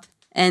 pulling up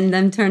and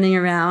them turning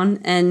around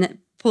and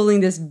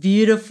pulling this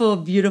beautiful,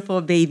 beautiful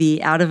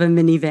baby out of a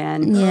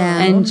minivan.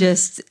 Yeah. And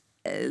just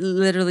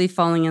literally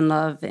falling in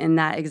love in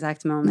that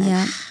exact moment.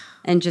 Yeah.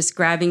 And just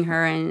grabbing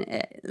her.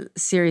 And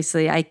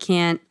seriously, I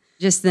can't,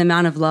 just the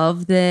amount of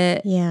love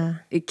that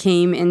it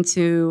came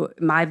into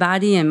my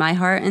body and my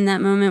heart in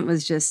that moment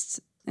was just,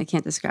 I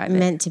can't describe it.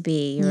 Meant to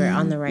be. You were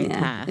on the right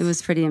path. It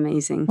was pretty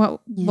amazing.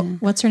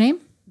 What's her name?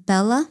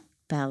 Bella.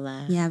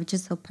 Yeah, which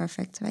is so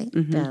perfect, right?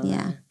 Bella.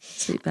 Yeah.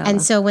 Sweet Bella. And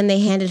so when they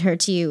handed her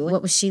to you,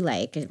 what was she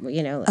like?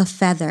 You know, A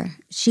feather.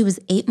 She was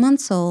 8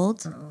 months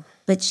old,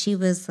 but she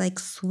was like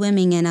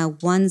swimming in a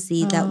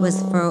onesie that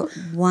was for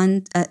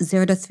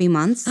 0 to 3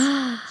 months.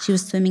 She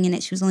was swimming in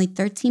it. She was only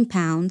 13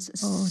 pounds,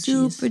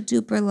 super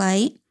duper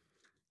light,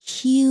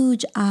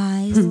 huge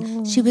eyes.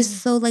 She was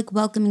so like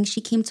welcoming.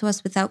 She came to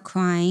us without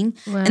crying.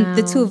 Wow. And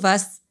the two of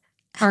us,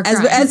 You're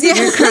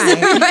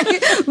crying.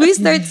 We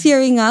start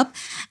tearing up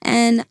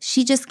and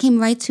she just came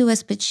right to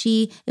us, but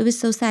it was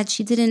so sad.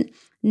 She didn't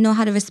know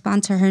how to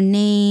respond to her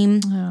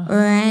name or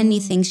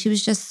anything. She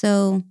was just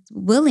so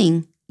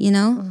willing, you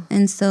know?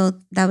 And so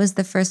that was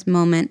the first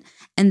moment.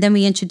 And then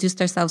we introduced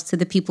ourselves to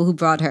the people who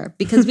brought her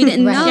because we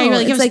didn't know. Yeah,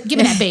 you're like, give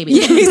me that baby.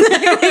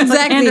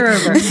 Exactly. Hand her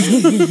over.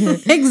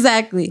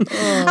 Exactly.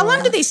 How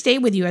long do they stay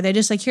with you? Are they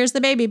just like, here's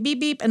the baby, beep,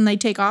 beep, and they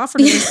take off? Or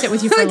do they sit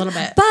with you for a little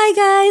bit? Bye,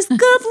 guys.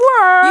 Good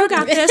luck. You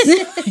got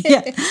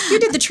this. You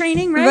did the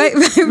training, right?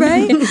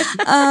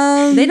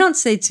 Right. They don't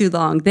stay too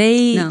long.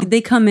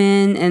 They come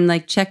in and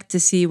like check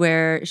to see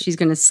where she's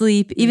going to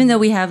sleep. Even though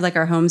we have like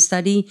our home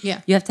study,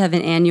 you have to have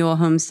an annual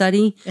home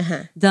study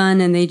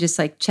done, and they just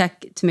like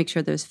check to make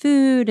sure there's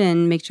food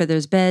and make sure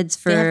there's beds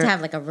for. you have to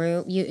have like a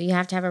room. You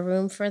have to have a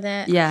room for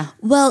that. Yeah.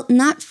 Well,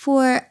 not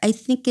for, I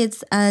think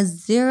it's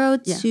 0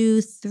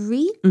 to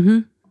 3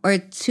 or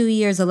 2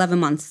 years, 11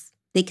 months.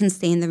 They can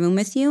stay in the room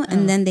with you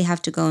and then they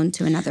have to go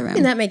into another room.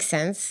 And that makes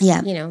sense.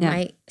 Yeah. You know,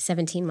 my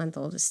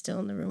 17-month-old is still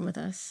in the room with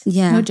us.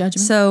 Yeah. No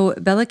judgment. So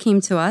Bella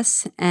came to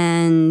us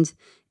and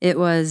it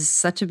was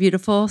such a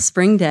beautiful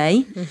spring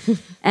day.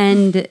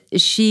 And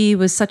she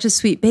was such a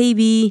sweet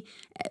baby.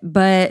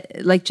 But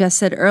like Jess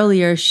said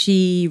earlier,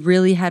 she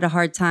really had a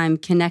hard time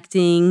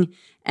connecting.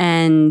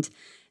 And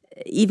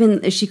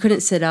even she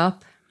couldn't sit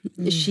up.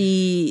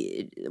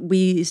 We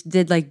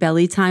did like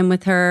belly time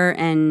with her.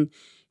 And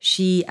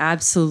she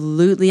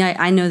absolutely,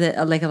 I know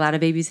that like a lot of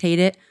babies hate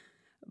it.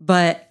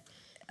 But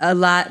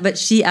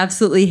she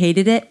absolutely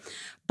hated it.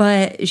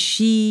 But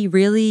she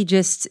really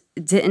just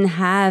didn't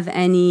have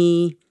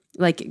any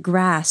like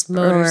grasp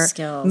motor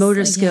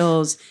skills.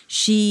 Skills.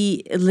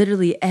 She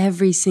literally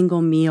every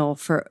single meal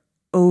for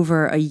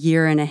over a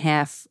year and a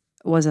half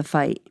was a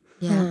fight.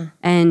 Yeah.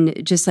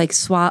 And just like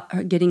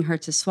getting her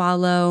to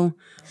swallow.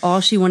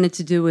 All she wanted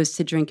to do was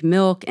to drink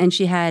milk, and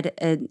she had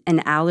an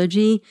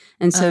allergy.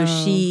 And so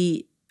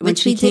when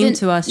she came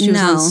to us, she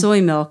was on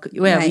soy milk.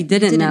 Well, right. we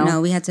didn't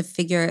know. We had to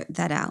figure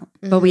that out.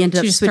 But we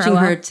ended up switching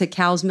her to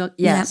cow's milk.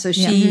 Yeah, so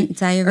she,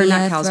 diarrhea, or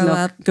not cow's throw milk,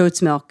 up.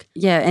 goat's milk.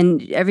 Yeah,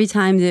 and every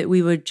time that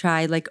we would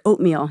try like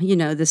oatmeal, you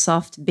know, the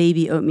soft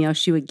baby oatmeal,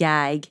 she would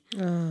gag.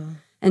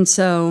 And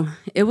so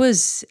it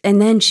was, and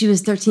then she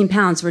was 13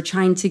 pounds. We're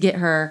trying to get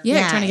her,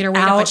 trying to get her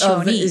weight out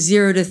up, of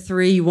 0 to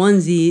 3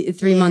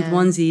 month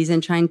onesies,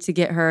 and trying to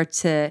get her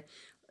to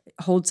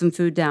hold some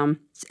food down.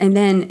 And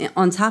then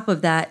on top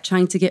of that,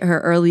 trying to get her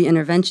early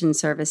intervention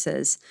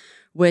services,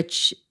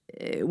 which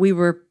we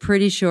were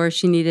pretty sure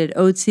she needed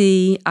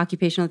OT,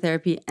 occupational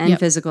therapy, and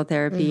physical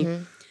therapy.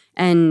 Mm-hmm.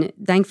 And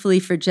thankfully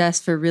for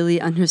Jess for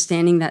really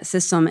understanding that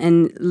system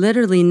and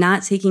literally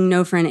not taking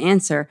no for an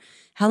answer.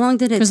 How long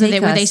did it take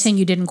us? Were they saying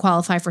you didn't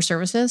qualify for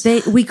services?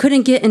 We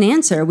couldn't get an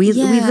answer. We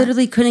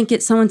literally couldn't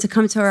get someone to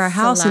come to our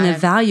house and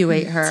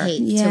evaluate her.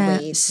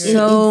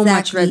 So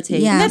much red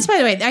tape. Yeah. And that's, by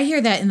the way, I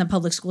hear that in the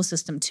public school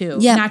system too.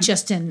 Yeah. Not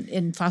just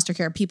in foster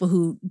care. People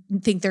who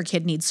think their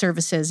kid needs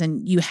services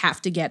and you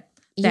have to get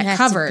that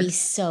covered. To be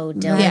so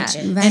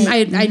diligent. Yeah.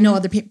 And I know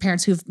other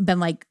parents who've been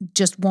like,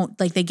 just won't,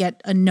 like they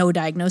get a no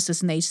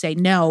diagnosis and they say,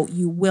 no,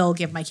 you will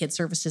give my kid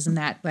services in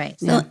that. Right.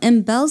 So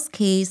in Belle's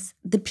case,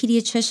 the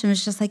pediatrician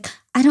was just like,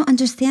 I don't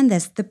understand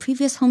this. The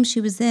previous home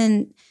she was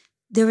in,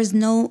 there was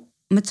no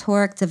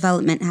motoric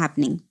development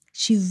happening.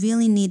 She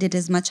really needed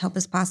as much help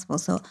as possible.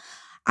 So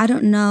I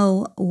don't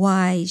know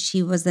why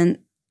she wasn't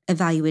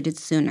evaluated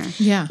sooner.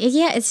 Yeah.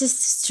 Yeah, it's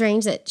just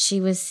strange that she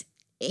was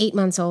 8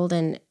 months old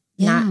and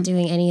not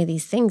doing any of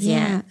these things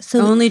yet.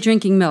 So only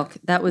drinking milk.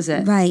 That was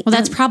it. Right. Well,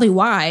 that's probably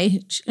why.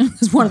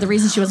 It's one of the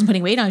reasons she wasn't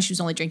putting weight on. She was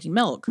only drinking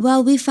milk.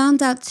 Well, we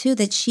found out too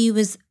that she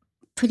was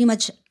pretty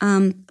much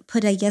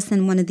put, I guess,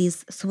 in one of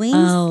these swings.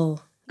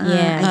 Oh, yeah.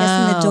 I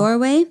guess in the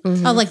doorway.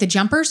 Mm-hmm. Oh, like the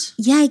jumpers?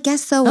 Yeah, I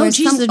guess so. Oh,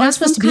 geez, they're not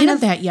supposed to be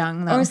that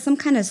young, though. Or some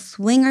kind of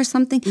swing or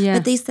something. Yeah.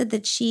 But they said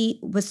that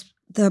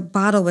the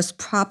bottle was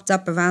propped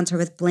up around her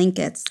with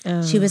blankets.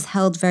 Oh. She was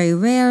held very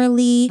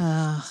rarely.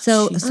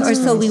 So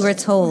we were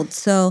told.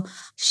 So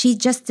she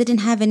just didn't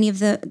have any of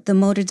the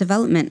motor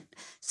development.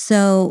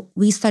 So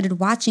we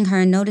started watching her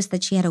and noticed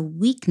that she had a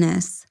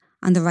weakness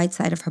on the right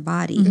side of her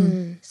body.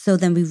 Mm-hmm. So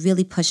then we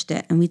really pushed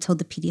it and we told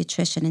the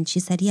pediatrician and she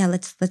said, yeah,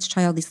 let's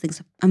try all these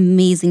things.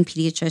 Amazing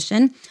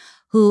pediatrician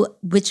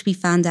which we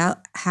found out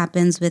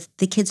happens with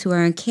the kids who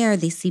are in care.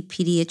 They see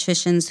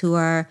pediatricians who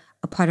are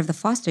a part of the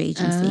foster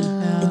agency.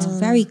 Oh. It's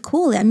very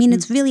cool. I mean,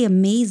 it's really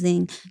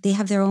amazing. They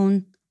have their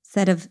own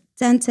set of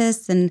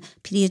dentists and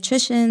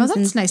pediatricians. Oh,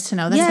 that's nice to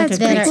know. That's like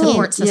a great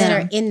support system.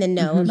 That are in the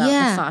know about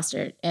the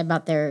foster,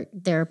 about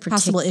their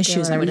possible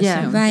issues, I would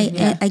assume. Right.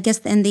 Yeah. I guess,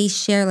 and they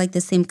share like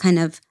the same kind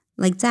of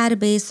like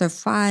database or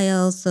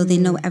files, so they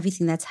know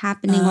everything that's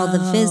happening, all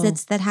the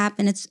visits that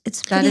happen. It's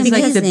that is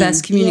like the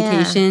best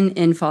communication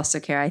in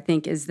foster care, I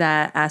think, is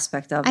that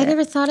aspect of it. I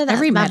never thought of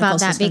that about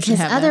that because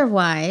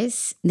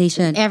otherwise they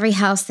should. Every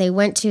house they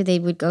went to, they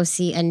would go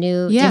see a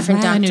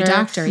different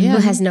doctor who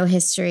has no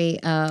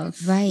history of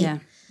And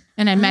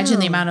I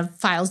imagine the amount of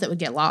files that would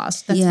get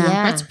lost.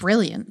 That's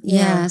brilliant.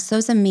 Yeah, so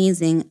it's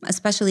amazing,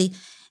 especially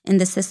in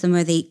the system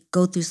where they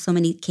go through so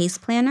many case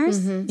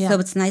planners. Mm-hmm. Yeah. So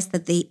it's nice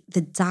that the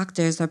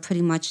doctors are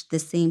pretty much the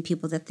same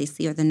people that they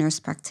see, or the nurse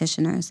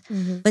practitioners.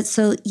 Mm-hmm. But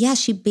so,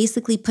 she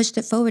basically pushed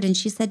it forward and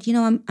she said,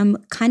 I'm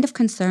kind of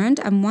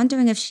concerned. I'm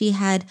wondering if she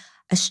had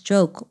a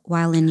stroke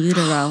while in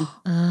utero.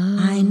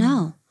 I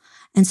know.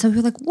 And so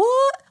we're like,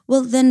 what?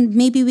 Well, then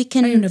maybe we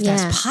can. I don't know if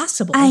that's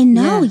possible. I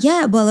know.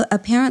 Yeah. Well,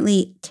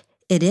 apparently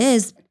it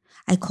is.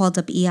 I called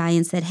up EI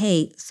and said,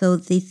 hey, so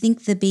they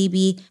think the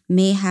baby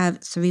may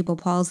have cerebral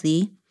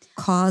palsy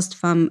caused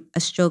from a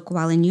stroke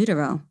while in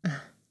utero.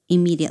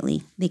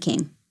 Immediately, they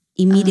came.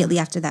 Immediately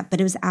after that.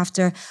 But it was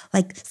after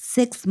like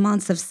 6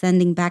 months of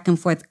sending back and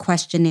forth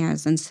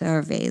questionnaires and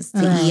surveys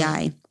to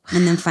EI.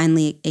 And then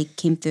finally it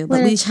came through.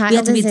 But we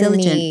had to be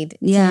diligent.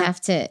 To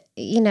have to,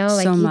 you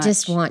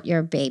just want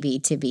your baby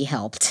to be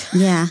helped.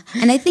 Yeah.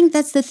 And I think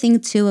that's the thing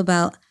too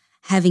about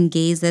having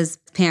gays as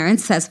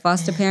parents, as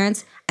foster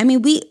parents. I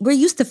mean, we're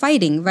used to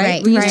fighting,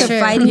 right? We're used to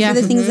fighting for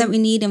the things that we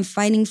need and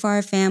fighting for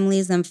our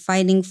families and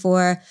fighting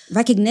for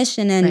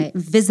recognition and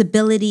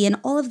visibility and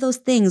all of those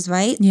things,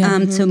 right?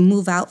 To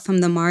move out from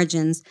the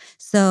margins.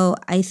 So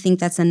I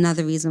think that's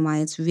another reason why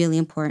it's really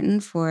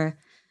important for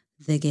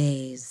the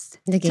gays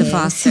to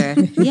foster.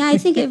 Yeah, I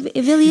think it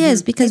really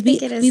is because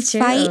we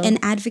fight and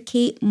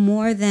advocate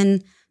more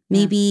than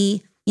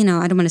maybe, I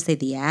don't want to say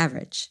the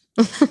average.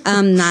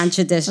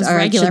 Non-traditional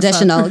or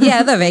traditional.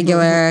 Yeah, the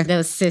regular.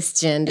 Those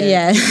cisgender.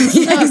 Yeah,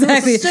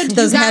 exactly. So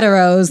those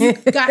heteros.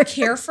 Got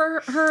care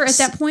for her at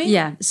that point?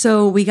 Yeah.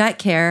 So we got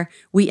care.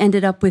 We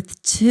ended up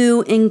with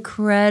 2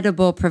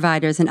 incredible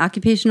providers, an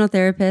occupational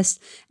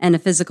therapist and a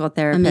physical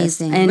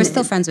therapist. Amazing. And we're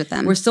still friends with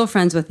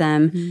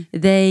them. Mm-hmm.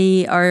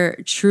 They are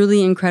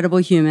truly incredible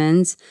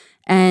humans.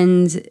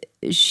 And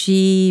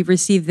she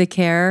received the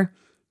care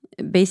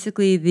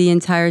basically the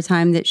entire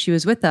time that she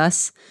was with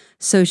us.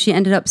 So she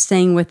ended up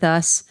staying with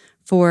us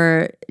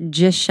for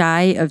just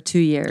shy of 2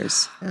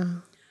 years.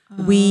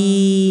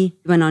 We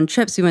went on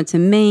trips. We went to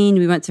Maine.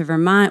 We went to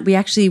Vermont. We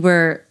actually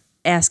were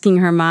asking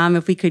her mom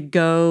if we could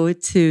go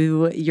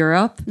to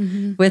Europe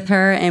with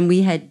her. And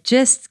we had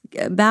just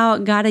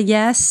about got a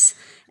yes.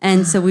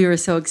 And so we were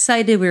so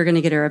excited. We were going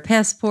to get her a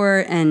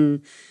passport.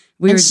 And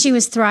she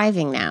was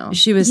thriving now.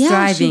 She was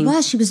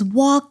thriving. She was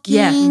walking.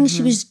 Yeah.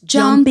 She was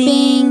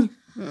jumping.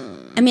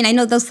 I mean, I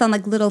know those sound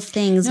like little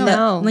things,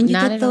 but when you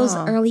get those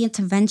early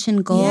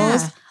intervention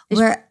goals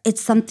where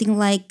it's something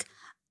like,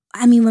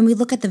 I mean, when we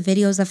look at the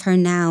videos of her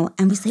now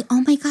and we say,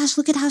 oh my gosh,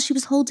 look at how she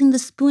was holding the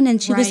spoon and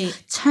she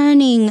was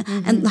turning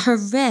and her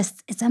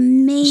wrists. It's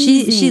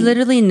amazing. She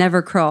literally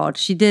never crawled.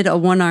 She did a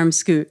one-arm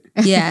scoot.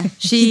 Yeah,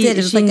 she did.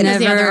 It was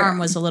the other arm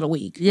was a little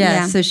weak.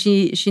 Yeah, so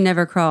she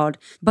never crawled.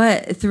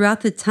 But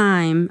throughout the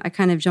time, I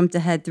kind of jumped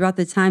ahead. Throughout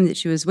the time that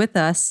she was with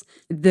us,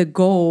 the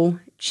goal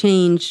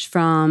changed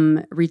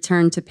from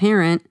return to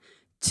parent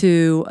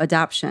to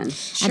adoption.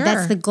 Sure. And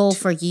that's the goal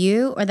for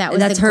you, or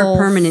that's her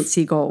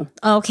permanency goal.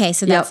 Okay,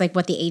 so that's like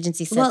what the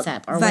agency sets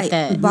up, or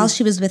while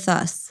she was with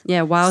us.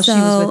 Yeah, while she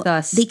was with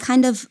us, they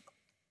kind of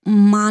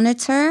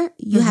monitor.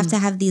 You have to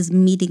have these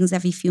meetings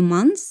every few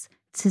months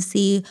to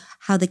see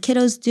how the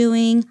kiddo's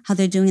doing, how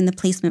they're doing in the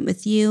placement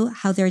with you,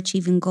 how they're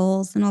achieving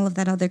goals, and all of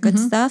that other good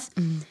stuff.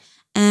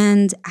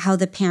 And how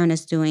the parent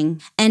is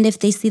doing. And if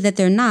they see that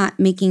they're not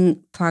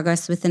making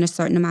progress within a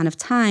certain amount of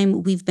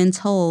time, we've been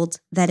told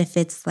that if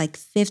it's like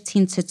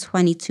 15 to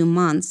 22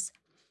 months,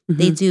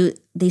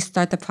 they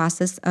start the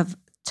process of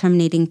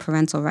terminating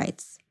parental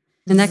rights.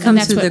 And that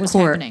comes through the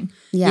court.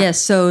 Yeah.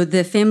 So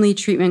the family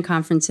treatment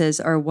conferences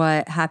are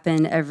what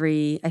happen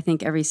every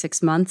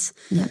 6 months.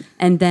 Yeah.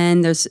 And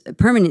then there's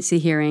permanency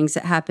hearings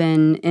that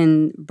happen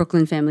in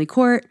Brooklyn Family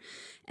Court.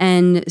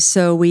 And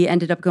so we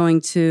ended up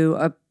going to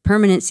a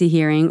permanency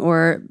hearing,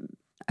 or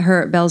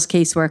Belle's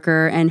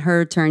caseworker and her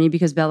attorney,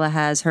 because Bella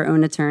has her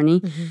own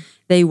attorney.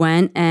 They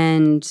went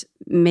and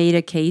made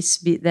a case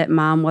that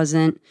mom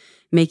wasn't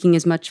making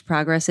as much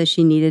progress as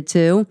she needed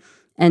to.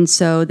 And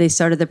so they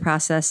started the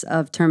process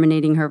of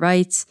terminating her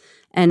rights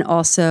and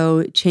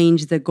also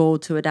changed the goal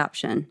to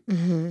adoption.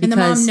 And the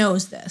mom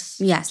knows this.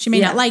 Yes. She may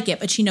not like it,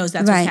 but she knows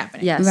that's what's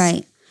happening. Yes.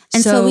 Right.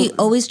 And so we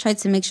always tried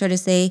to make sure to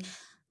say,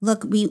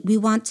 look, we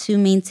want to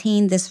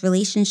maintain this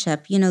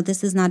relationship. You know,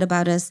 this is not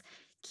about us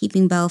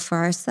keeping Belle for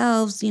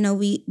ourselves. You know,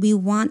 we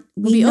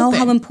know open.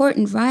 how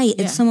important, right?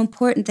 Yeah. It's so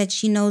important that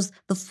she knows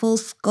the full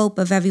scope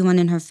of everyone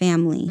in her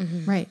family.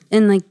 Right.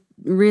 And like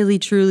really,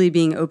 truly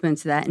being open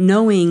to that,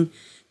 knowing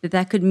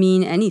that could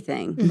mean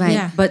anything. Right.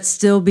 Yeah. But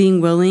still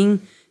being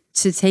willing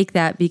to take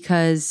that,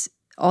 because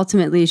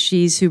ultimately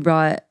she's who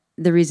brought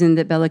the reason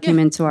that Bella came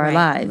into our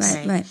lives.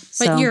 Right.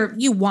 But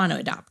you want to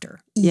adopt her.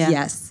 Yeah.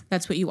 Yes.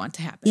 That's what you want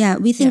to happen. Yeah,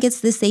 we think it's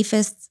the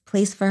safest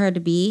place for her to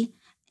be.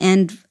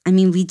 And I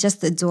mean, we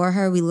just adore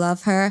her. We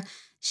love her.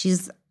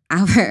 She's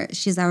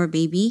our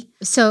baby.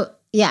 So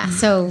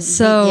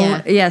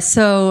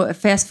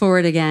fast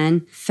forward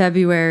again,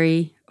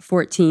 February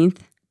 14th,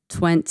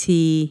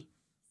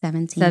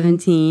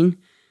 2017,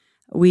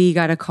 we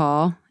got a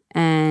call,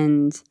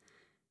 and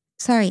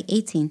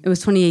 18. It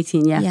was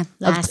 2018, yeah.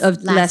 Last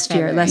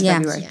year, February. Yeah.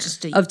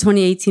 Of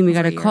 2018, we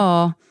got a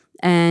call,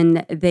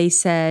 and they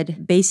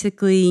said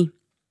basically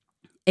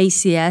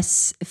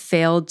ACS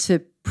failed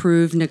to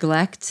prove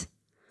neglect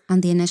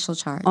on the initial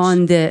charge.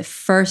 On the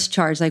first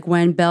charge, like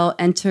when Belle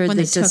entered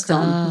the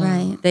system,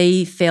 right?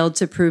 They failed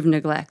to prove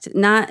neglect.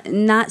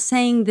 Not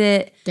saying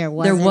that there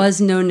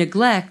was no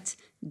neglect.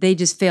 They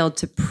just failed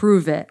to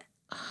prove it.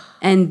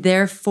 And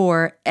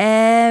therefore,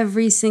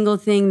 every single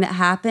thing that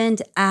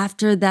happened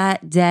after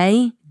that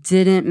day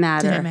didn't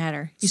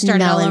matter. You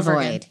started all over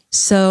again.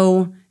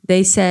 So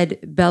they said,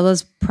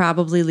 Bella's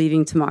probably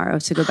leaving tomorrow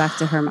to go back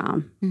to her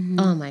mom.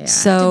 Oh my God.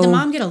 So did the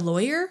mom get a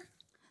lawyer?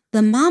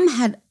 The mom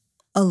had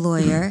a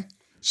lawyer.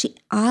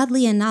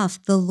 Oddly enough,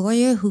 the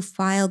lawyer who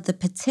filed the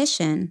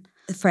petition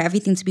for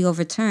everything to be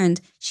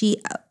overturned,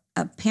 she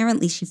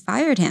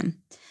fired him.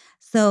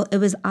 So it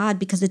was odd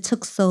because it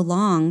took so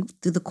long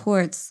through the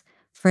courts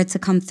for it to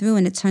come through.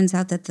 And it turns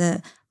out that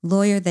the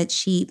lawyer that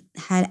she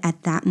had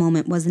at that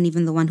moment wasn't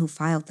even the one who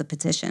filed the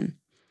petition.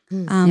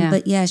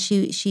 But yeah,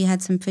 she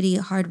had some pretty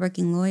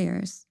hardworking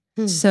lawyers.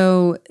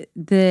 So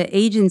the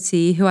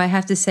agency, who I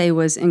have to say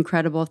was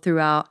incredible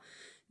throughout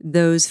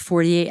those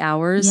 48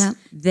 hours,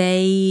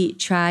 they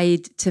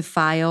tried to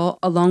file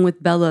along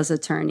with Bella's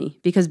attorney,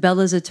 because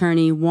Bella's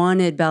attorney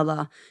wanted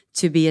Bella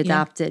to be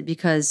adopted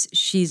because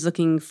she's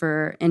looking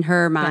for, in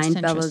her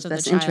mind, Bella's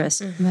best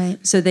interest. Right.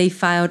 So they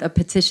filed a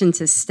petition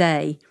to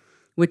stay,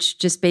 which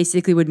just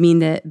basically would mean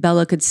that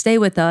Bella could stay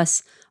with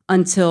us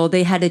until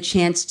they had a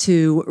chance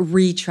to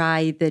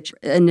retry the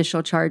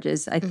initial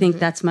charges. I think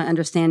that's my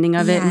understanding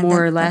of it,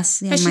 more or less.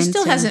 Because she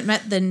still hasn't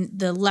met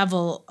the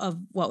level of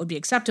what would be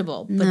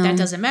acceptable, but that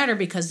doesn't matter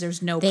because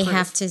there's no proof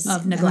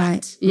of neglect.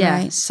 Right.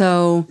 Yeah. Right.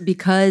 So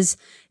because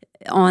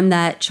on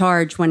that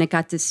charge, when it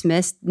got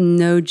dismissed,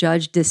 no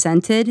judge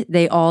dissented.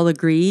 They all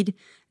agreed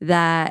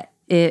that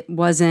it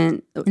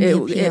wasn't.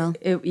 And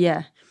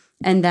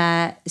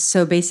that,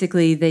 so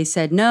basically they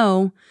said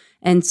no.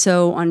 And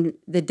so on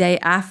the day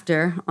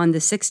after, on the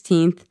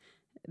 16th,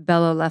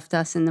 Bella left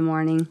us in the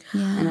morning.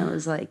 Yeah. And it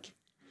was like,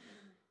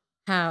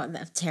 how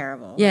that's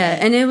terrible. Yeah.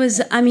 Right? And it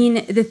was, I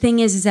mean, the thing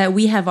is that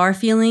we have our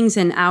feelings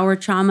and our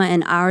trauma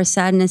and our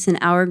sadness and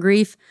our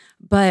grief,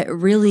 But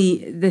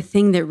really, the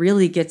thing that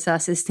really gets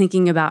us is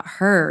thinking about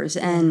hers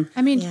and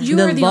you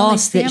are the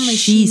loss only family that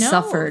she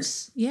suffered.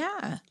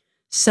 Yeah.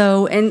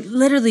 So, and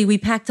literally we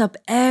packed up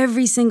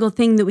every single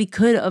thing that we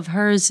could of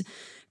hers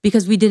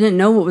because we didn't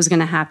know what was going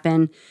to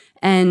happen.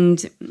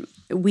 And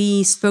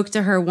we spoke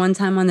to her one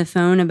time on the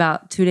phone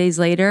about 2 days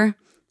later,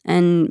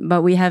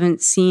 but we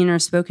haven't seen or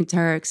spoken to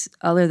her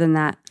other than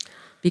that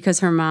because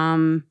her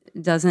mom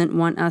doesn't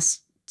want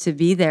us to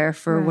be there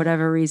for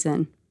whatever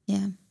reason.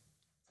 Yeah.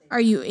 Are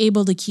you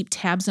able to keep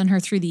tabs on her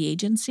through the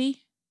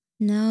agency?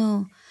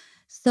 No.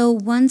 So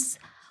once,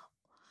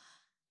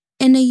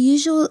 in a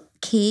usual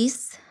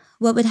case,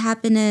 what would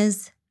happen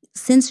is,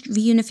 since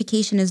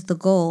reunification is the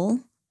goal,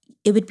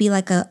 it would be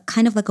like a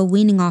kind of like a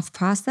weaning off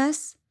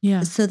process.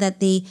 Yeah. So that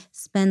they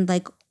spend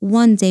like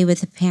 1 day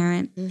with a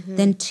parent,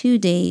 then 2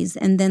 days,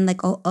 and then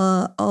like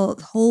a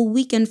whole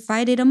weekend,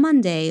 Friday to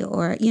Monday,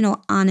 or,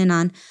 on and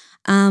on.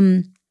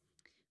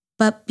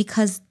 But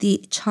because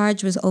the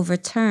charge was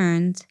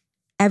overturned,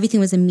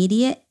 everything was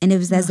immediate, and it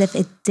was as if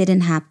it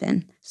didn't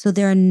happen. So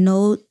there are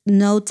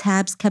no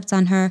tabs kept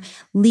on her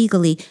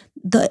legally.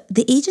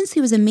 The agency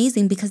was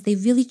amazing because they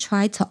really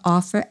tried to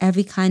offer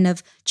every kind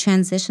of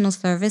transitional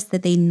service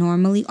that they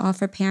normally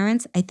offer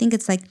parents. I think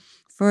it's like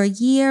for a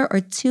year or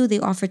two, they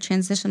offer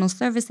transitional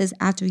services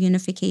after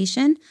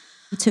reunification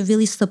to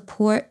really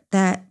support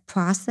that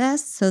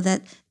process so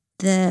that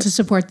to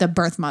support the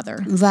birth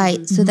mother.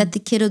 Right. So that the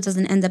kiddo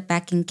doesn't end up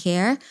back in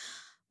care.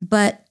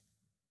 But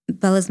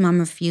Bella's mom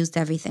refused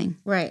everything.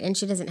 Right. And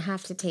she doesn't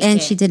have to take and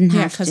it. she didn't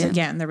have to. Because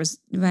again, there was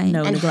no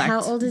neglect. And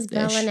how old is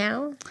Bella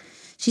now?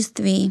 She's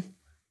 3.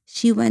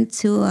 She went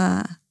to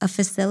a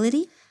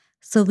facility.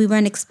 So we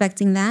weren't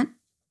expecting that.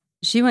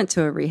 She went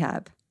to a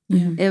rehab.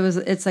 Yeah.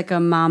 It's like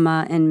a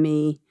mama and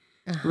me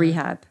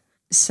rehab.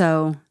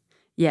 So,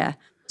 yeah.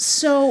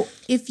 So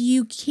if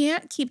you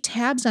can't keep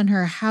tabs on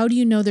her, how do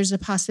you know there's a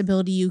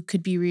possibility you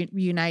could be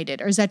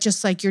reunited? Or is that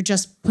just like you're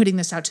just putting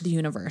this out to the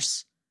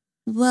universe?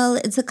 Well,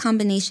 it's a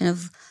combination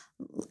of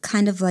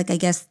kind of like, I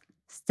guess,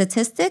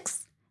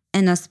 statistics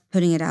and us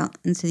putting it out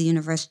into the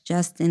universe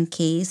just in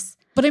case.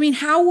 But I mean,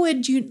 how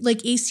would you, like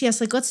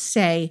ACS, like let's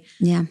say,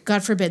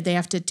 God forbid, they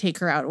have to take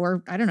her out,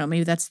 or I don't know,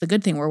 maybe that's the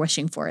good thing we're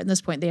wishing for at this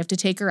point. They have to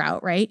take her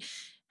out, right?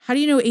 How do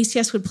you know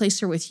ACS would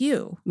place her with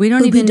you? We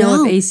don't even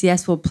know if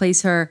ACS will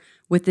place her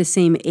with the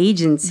same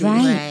agency.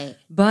 Right.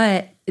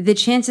 But the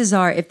chances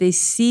are if they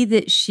see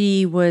that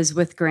she was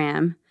with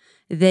Graham,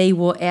 they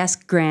will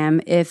ask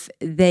Graham if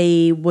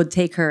they would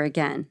take her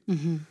again.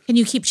 Mm-hmm. Can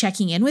you keep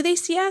checking in with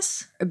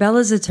ACS?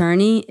 Bella's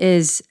attorney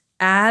is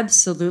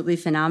absolutely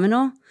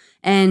phenomenal.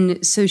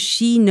 And so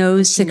she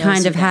knows to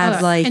kind of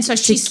have like... And so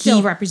she's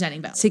still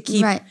representing Bella. To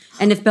keep,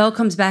 and if Bella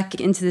comes back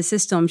into the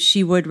system,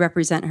 she would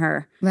represent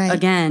her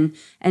again.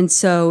 And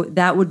so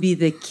that would be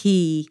the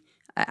key.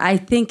 I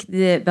think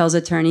that Bella's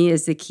attorney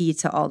is the key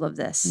to all of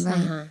this.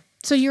 Right.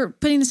 So you're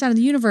putting this out of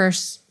the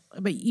universe,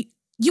 but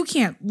you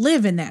can't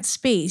live in that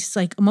space,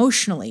 like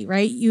emotionally,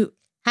 right?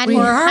 How are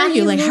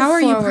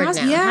you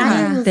processing?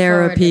 Yeah.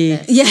 Therapy.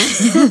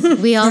 Yeah.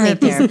 We all need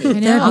therapy. I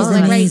know,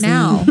 like right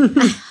now.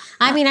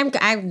 I mean,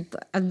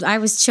 I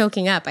was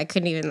choking up. I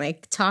couldn't even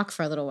like talk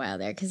for a little while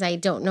there because I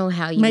don't know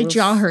how you. My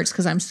jaw hurts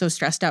because I'm so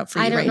stressed out for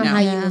you right now. I don't know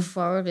how you move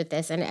forward with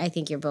this, and I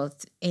think you're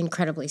both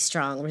incredibly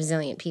strong,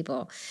 resilient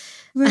people.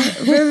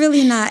 We're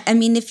really not. I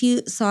mean, if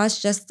you saw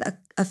us just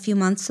a few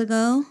months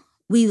ago,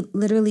 we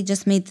literally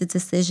just made the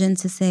decision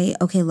to say,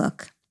 okay,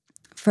 look,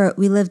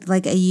 we lived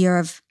like a year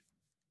of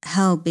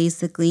hell,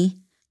 basically,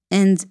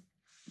 and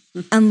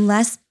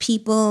unless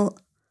people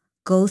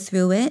go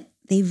through it,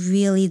 they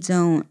really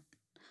don't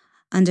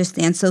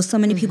understand. So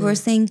many people are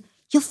saying,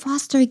 you'll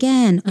foster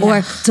again,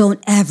 or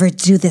don't ever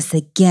do this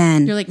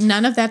again. You're like,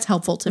 none of that's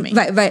helpful to me.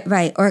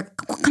 Right. Or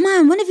come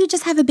on, why don't you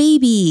just have a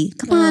baby?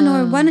 Come on,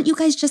 or why don't you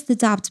guys just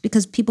adopt?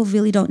 Because people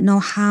really don't know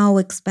how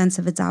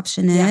expensive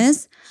adoption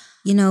is.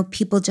 You know,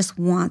 people just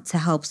want to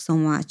help so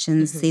much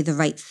and say the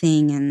right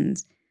thing and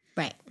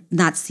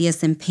not see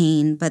us in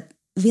pain. But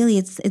really,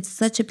 it's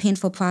such a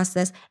painful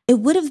process. It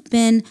would have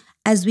been,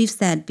 as we've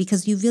said,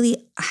 because you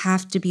really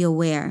have to be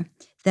aware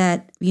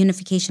that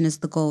reunification is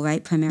the goal,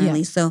 right, primarily.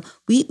 Yeah. So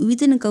we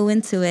didn't go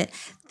into it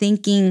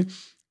thinking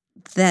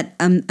that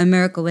a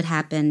miracle would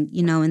happen,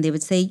 you know, and they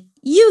would say,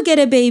 you get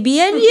a baby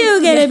and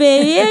you get a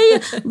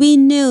baby. We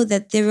knew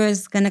that there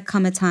was going to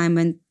come a time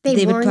when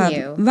they would warn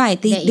you.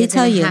 Right, they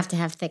tell you. You have to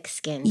have thick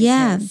skin.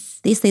 Yeah,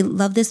 they say,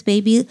 love this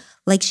baby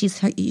like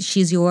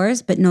she's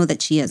yours, but know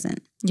that she isn't.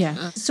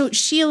 Yeah. So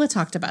Sheila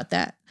talked about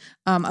that,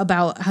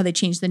 about how they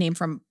changed the name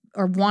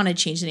or want to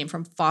change the name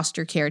from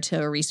foster care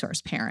to a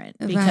resource parent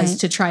because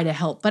to try to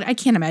help. But I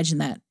can't imagine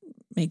that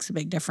makes a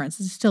big difference.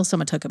 It's still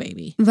someone took a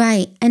baby.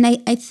 Right. And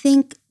I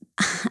think,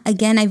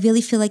 again, I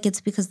really feel like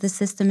it's because the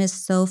system is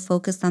so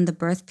focused on the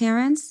birth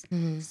parents.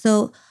 Mm-hmm.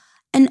 So,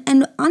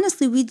 and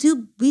honestly, we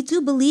do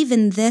believe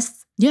in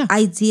this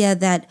idea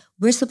that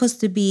we're supposed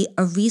to be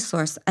a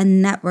resource, a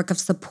network of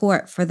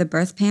support for the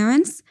birth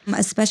parents,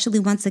 especially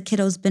once a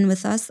kiddo's been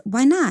with us.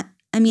 Why not?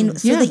 I mean,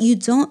 so that you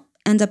don't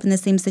end up in the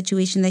same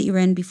situation that you were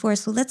in before.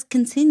 So let's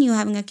continue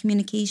having a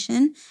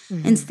communication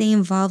and stay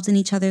involved in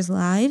each other's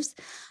lives,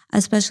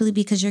 especially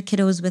because your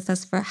kiddo was with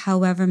us for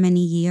however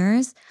many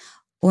years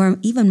or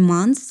even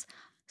months.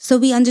 So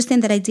we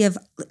understand that idea of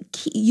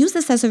use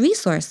this as a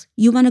resource.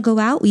 You want to go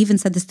out? We even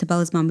said this to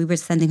Bella's mom. We were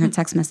sending her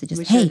text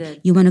messages.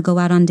 Hey, you want to go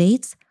out on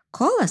dates?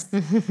 Call us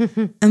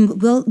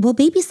and we'll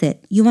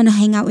babysit. You want to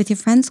hang out with your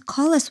friends?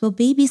 Call us. We'll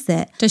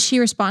babysit. Does she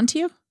respond to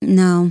you?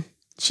 No.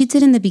 She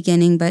did in the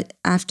beginning, but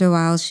after a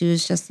while, she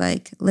was just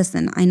like,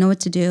 listen, I know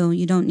what to do.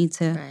 You don't need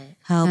to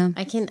help.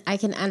 I can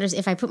understand.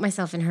 If I put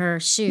myself in her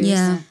shoes,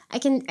 I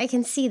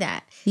can see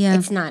that. Yeah.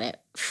 It's not a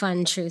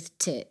fun truth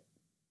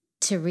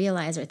to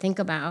realize or think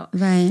about.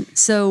 Right.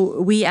 So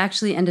we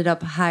actually ended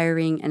up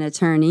hiring an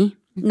attorney,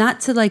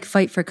 not to like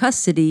fight for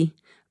custody,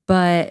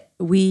 but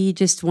we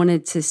just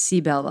wanted to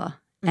see Bella.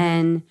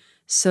 And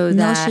so that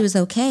know she was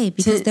okay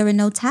because there were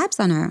no tabs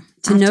on her.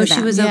 To know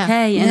she was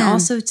okay. And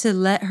also to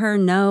let her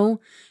know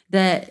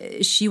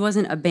that she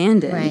wasn't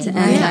abandoned. And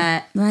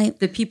that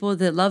the people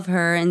that love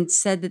her and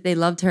said that they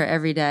loved her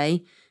every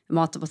day,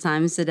 multiple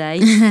times a day,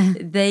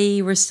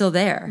 they were still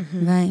there.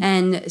 Right.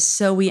 And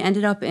so we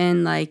ended up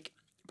in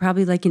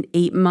probably an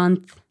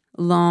 8-month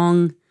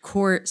long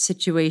court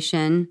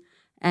situation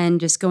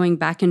and just going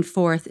back and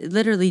forth,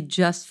 literally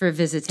just for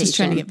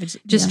visitation.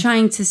 Just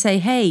trying to say,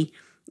 hey,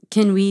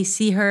 can we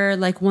see her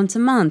once a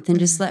month and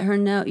just let her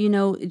know,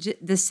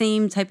 the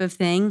same type of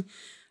thing.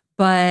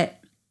 But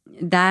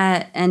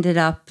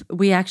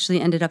we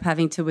actually ended up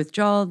having to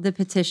withdraw the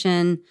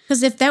petition.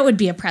 Because if that would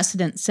be a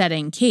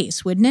precedent-setting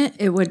case, wouldn't it?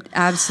 It would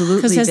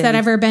absolutely. Because has that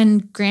ever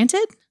been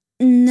granted?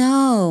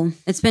 No.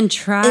 It's been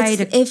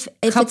tried if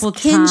couple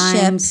it's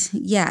kinship, times.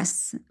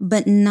 Yes,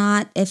 but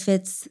not if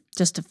it's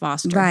just a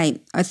foster.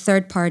 Right. A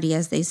third party,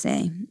 as they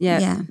say.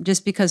 Yeah.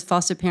 Just because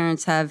foster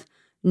parents have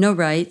no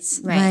rights.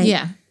 Right.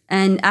 Yeah.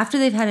 And after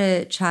they've had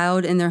a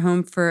child in their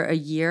home for a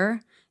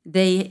year,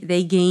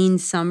 they gain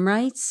some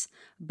rights.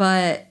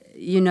 But,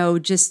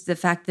 just the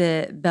fact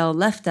that Belle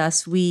left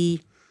us,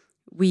 we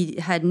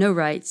had no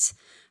rights.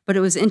 But it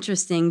was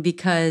interesting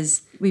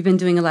because we've been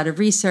doing a lot of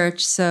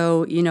research.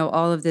 So,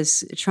 all of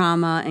this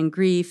trauma and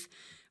grief,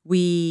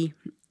 in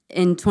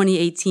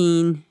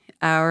 2018,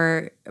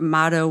 our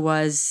motto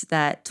was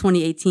that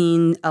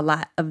 2018, a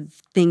lot of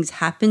things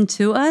happened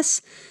to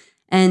us.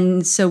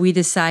 And so we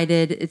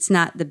decided it's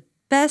not the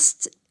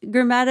best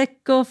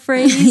grammatical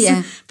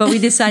phrase, but we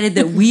decided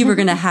that we were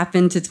going to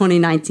happen to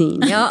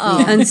 2019.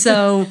 And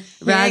so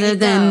rather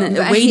than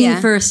waiting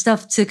for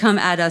stuff to come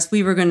at us,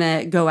 we were going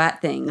to go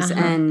at things.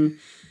 And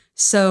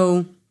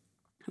so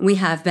we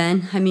have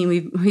been. I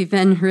mean, we've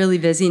been really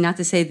busy. Not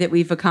to say that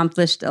we've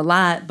accomplished a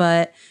lot,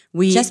 but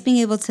we just being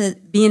able to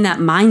be in that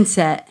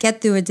mindset,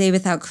 get through a day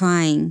without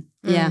crying.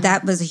 Yeah,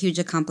 that was a huge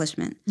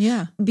accomplishment.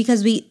 Yeah,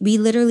 because we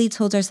literally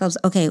told ourselves,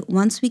 okay,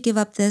 once we give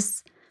up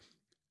this,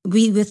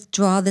 we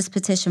withdraw this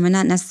petition. We're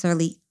not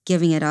necessarily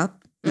giving it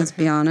up. Let's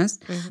be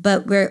honest,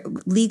 but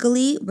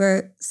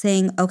we're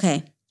saying,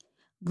 okay,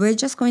 we're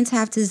just going to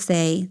have to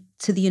say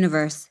to the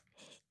universe,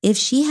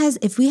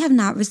 if we have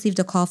not received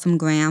a call from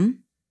Graham,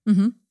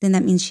 then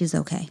that means she's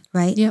okay,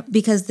 right? Yep.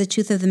 Because the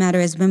truth of the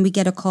matter is when we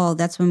get a call,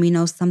 that's when we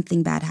know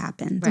something bad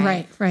happened.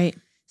 Right.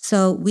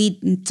 So we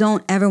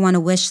don't ever want to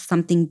wish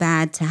something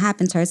bad to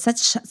happen to her.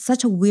 It's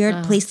such a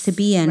weird place to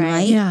be in,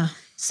 right? Yeah.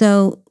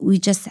 So we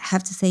just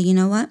have to say, you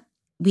know what?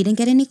 We didn't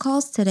get any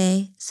calls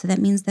today, so that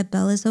means that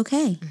Belle is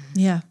okay.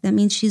 Yeah. That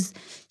means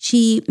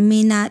she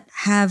may not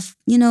have,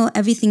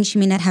 everything. She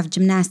may not have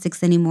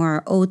gymnastics anymore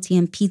or OT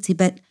and PT,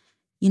 but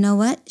you know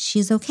what?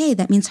 She's okay.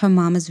 That means her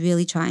mom is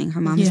really trying.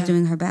 Her mom is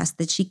doing her best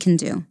that she can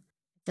do.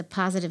 The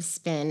positive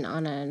spin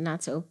on a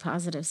not so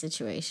positive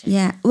situation.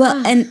 Yeah.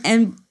 Well,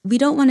 and we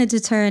don't want to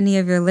deter any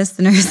of your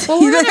listeners.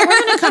 Well, we're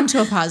gonna come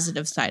to a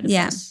positive side of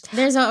this.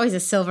 There's always a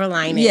silver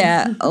lining.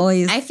 Yeah,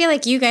 always. I feel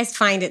like you guys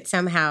find it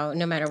somehow,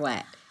 no matter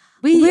what.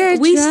 We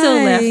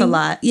still laugh a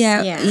lot.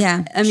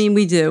 Yeah. I mean,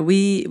 we do.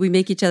 We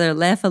make each other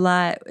laugh a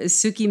lot.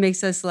 Suki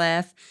makes us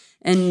laugh.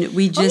 And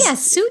we just... Oh, yeah.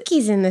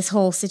 Suki's in this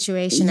whole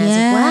situation as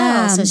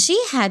well. So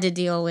she had to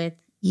deal with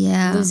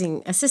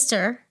losing a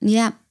sister.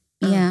 Yeah.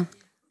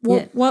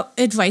 What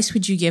advice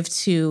would you give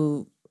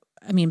to,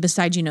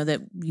 besides,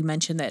 that you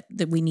mentioned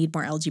that we need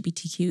more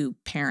LGBTQ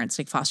parents,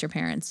 like foster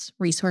parents,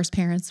 resource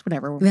parents,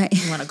 whatever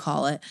you want to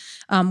call it.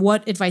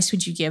 What advice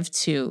would you give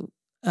to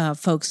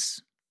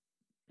folks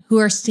who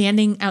are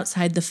standing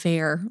outside the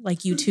fair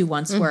like you two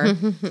once were?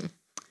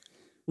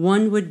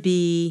 One would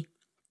be,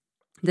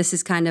 this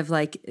is kind of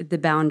like the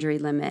boundary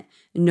limit.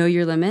 Know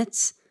your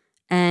limits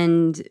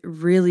and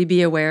really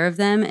be aware of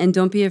them. And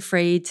don't be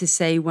afraid to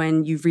say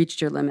when you've reached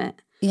your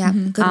limit. Yeah,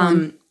 good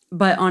one.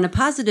 But on a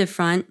positive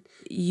front,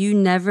 you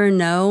never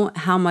know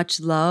how much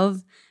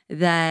love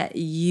that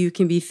you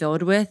can be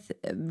filled with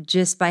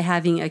just by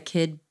having a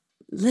kid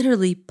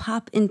literally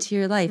pop into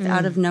your life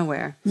out of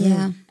nowhere.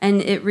 Yeah.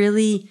 And it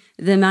really,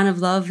 the amount of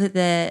love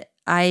that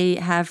I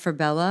have for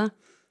Bella,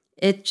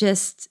 it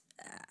just,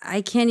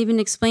 I can't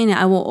even explain it.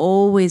 I will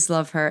always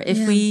love her.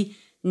 If we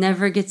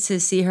never get to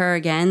see her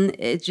again,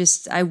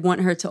 I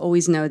want her to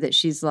always know that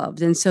she's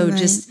loved. And so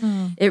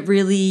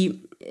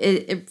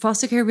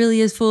foster care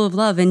really is full of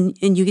love. And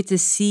you get to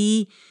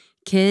see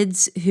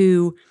kids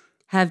who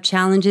have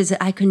challenges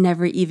that I could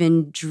never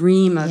even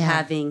dream of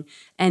having,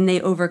 and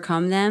they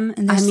overcome them.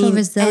 And they're so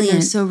resilient. And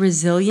they're so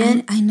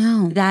resilient. I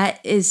know.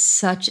 That is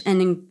such an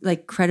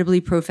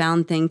incredibly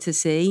profound thing to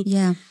see.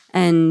 Yeah.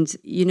 And,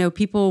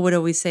 people would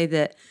always say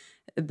that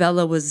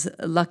Bella was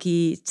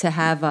lucky to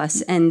have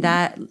us, and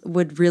that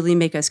would really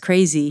make us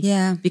crazy.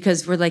 Yeah.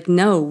 Because we're like,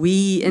 no,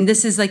 and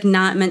this is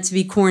not meant to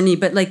be corny,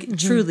 but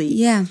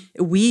truly,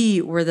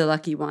 we were the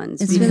lucky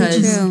ones. It's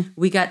because really true.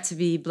 We got to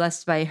be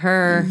blessed by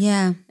her,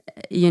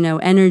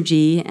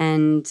 energy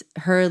and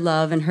her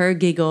love and her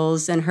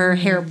giggles and her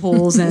hair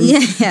pulls and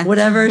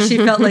whatever she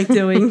felt like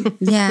doing.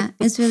 Yeah,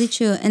 it's really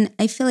true. And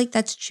I feel like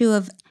that's true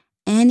of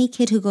any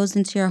kid who goes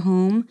into your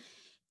home.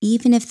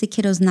 Even if the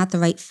kiddo's not the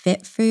right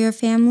fit for your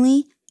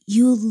family,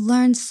 you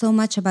learn so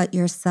much about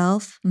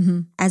yourself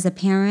as a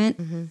parent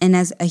and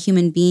as a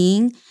human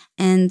being.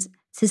 And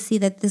to see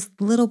that this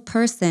little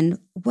person,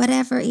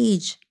 whatever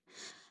age,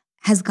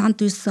 has gone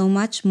through so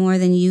much more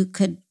than you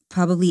could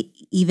probably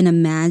even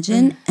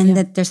imagine, and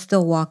that they're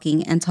still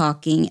walking and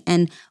talking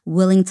and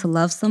willing to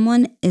love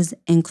someone is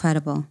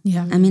incredible.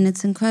 Yeah. I mean,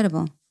 it's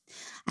incredible.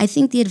 I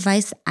think the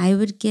advice I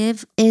would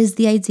give is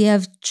the idea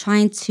of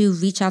trying to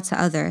reach out to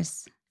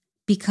others,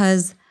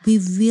 because we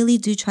really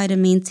do try to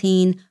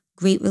maintain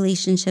great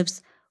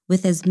relationships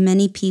with as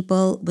many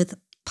people with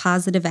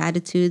positive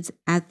attitudes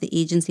at the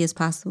agency as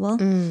possible.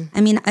 I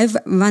mean, I've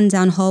run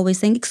down hallways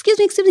saying, excuse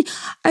me,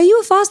 are you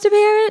a foster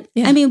parent?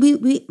 Yeah. I mean,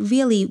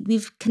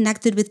 we've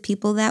connected with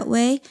people that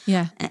way,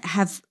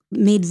 have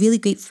made really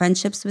great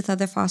friendships with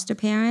other foster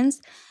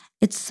parents.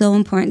 It's so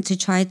important to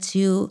try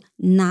to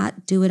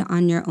not do it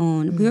on your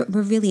own.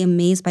 We're really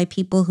amazed by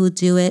people who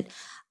do it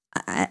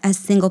as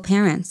single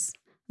parents.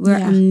 We're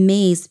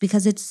amazed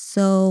because it's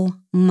so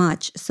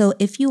much. So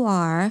if you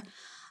are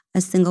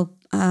a single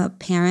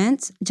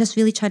parent, just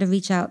really try to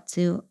reach out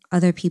to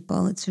other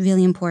people. It's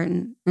really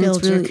important.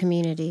 Build your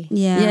community.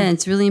 Yeah,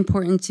 it's really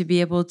important to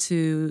be able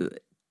to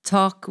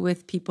talk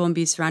with people and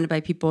be surrounded by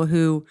people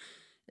who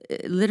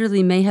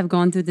literally may have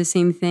gone through the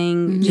same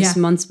thing just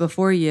months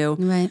before you.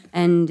 Right.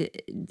 And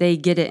they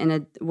get it in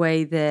a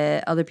way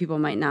that other people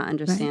might not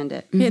understand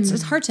it.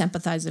 It's hard to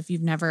empathize if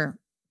you've never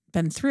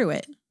been through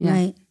it. Yeah.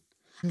 Right.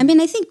 I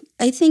mean, I think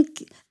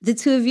the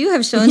two of you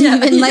have shown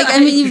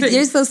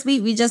you're so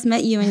sweet. We just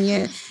met you and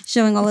you're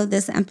showing all of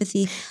this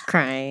empathy.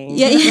 Crying.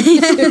 Yeah.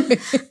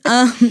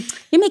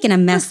 You're making a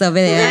mess over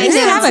there. I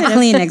have a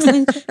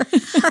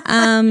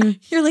Kleenex.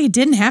 You're like, it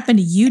didn't happen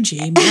to you,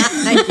 Jamie. But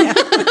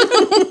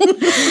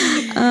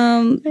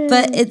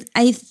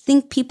I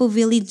think people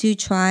really do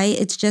try.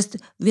 It's just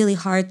really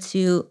hard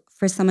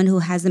for someone who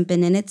hasn't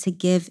been in it to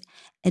give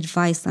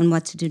advice on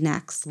what to do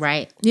next.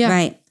 Right. Yeah.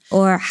 Right.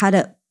 Or how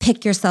to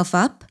pick yourself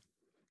up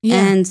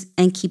and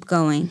keep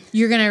going.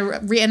 You're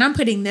going to, and I'm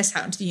putting this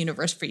out into the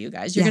universe for you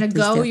guys. You're going to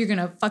go, you're going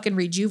to fucking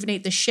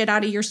rejuvenate the shit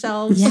out of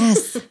yourselves.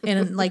 Yes.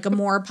 In like a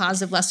more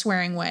positive, less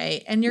swearing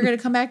way. And you're going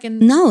to come back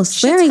and no,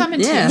 swearing. Coming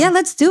to you. Yeah,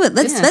 let's do it.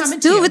 Let's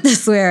do it with the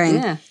swearing.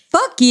 Yeah.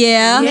 Fuck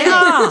yeah.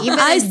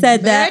 I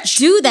said that.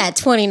 Do that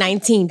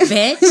 2019,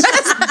 bitch.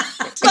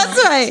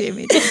 That's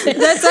right.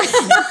 That's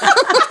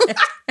right.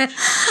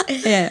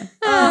 Yeah.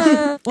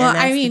 Well,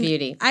 I mean,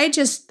 beauty. I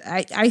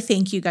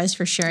thank you guys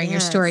for sharing your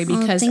story,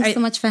 because thanks so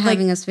much for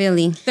having us,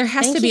 really. There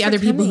has to be other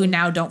people who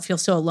now don't feel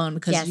so alone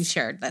because you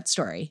shared that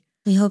story.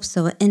 We hope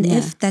so. And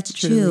if that's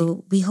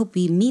true, we hope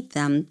we meet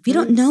them. We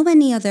don't know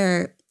any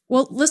other.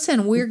 Well,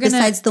 listen, we're going to.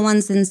 Besides the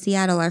ones in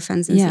Seattle, our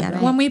friends in Seattle.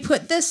 Right. When we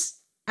put this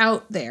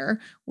out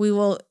there, we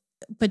will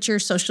put your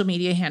social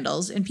media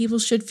handles, and people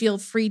should feel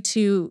free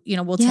to,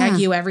 we'll tag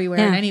you everywhere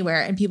and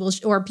anywhere. And people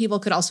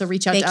could also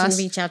reach out to us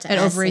at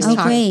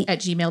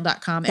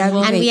ovariestalk@gmail.com.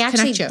 And we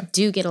actually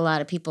do get a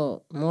lot of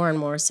people, more and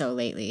more so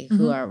lately,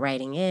 who are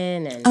writing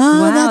in. And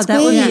wow,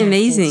 that would be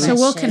amazing. So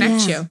we'll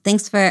connect you.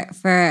 Thanks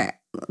for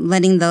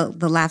letting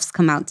the laughs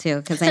come out too,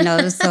 because I know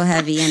it was so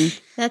heavy. And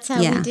that's how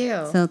we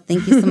do. So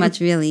thank you so much,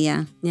 really.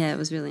 Yeah. Yeah, it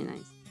was really nice.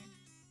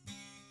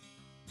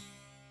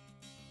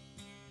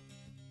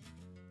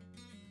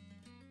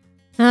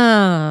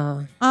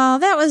 Oh,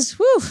 that was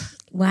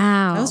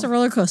wow. That was a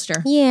roller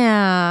coaster.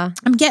 Yeah,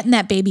 I'm getting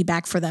that baby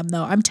back for them,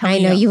 though. I'm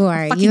telling you, I know you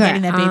are. You are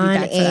getting that baby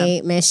back for them.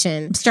 A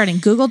mission. I'm starting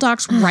Google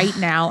Docs right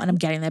now, and I'm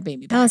getting that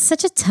baby back. Oh, it's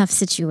such a tough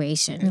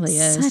situation. It really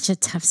is such a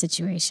tough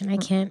situation. I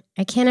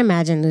can't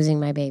imagine losing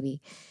my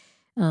baby.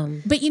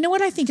 But you know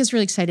what I think is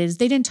really exciting is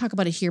they didn't talk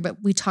about it here,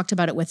 but we talked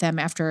about it with them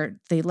after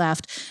they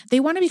left. They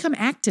want to become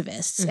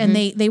activists. And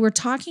they were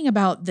talking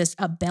about this,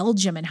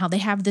 Belgium, and how they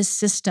have this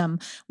system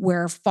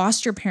where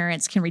foster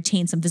parents can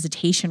retain some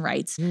visitation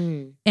rights.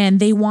 And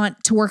they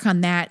want to work on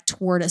that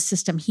toward a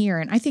system here.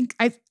 And I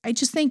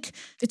just think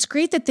it's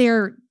great that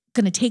they're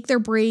going to take their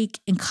break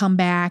and come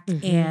back,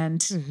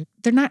 and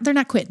they're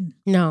not quitting.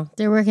 No,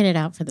 they're working it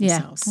out for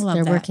themselves. Yeah,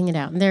 they're working it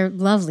out. And they're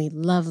lovely,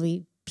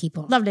 lovely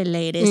people. Lovely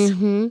ladies.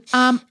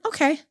 Mm-hmm.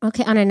 Okay.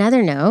 Okay, on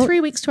another note. 3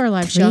 weeks to our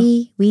live show.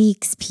 3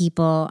 weeks,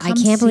 people. I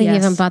can't believe you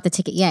haven't bought the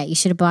ticket yet. You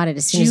should have bought it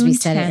as soon as we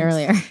said it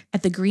earlier.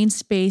 At the Green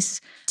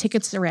Space.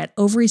 Tickets are at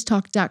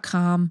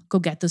ovariestalk.com. Go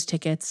get those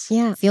tickets.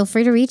 Yeah. Feel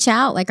free to reach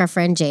out like our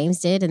friend James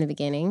did in the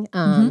beginning.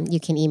 You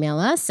can email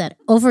us at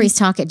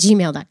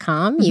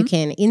ovariestalk@gmail.com. You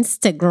can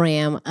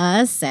Instagram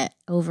us at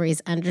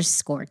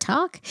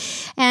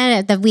ovaries_talk.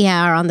 And that we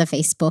are on the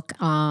Facebook,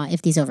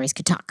 If These Ovaries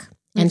Could Talk.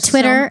 And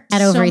Twitter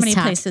at Ovaries So many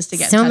Talk. places to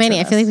get So in touch many.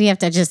 with I feel like we have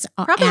to just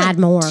add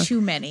more.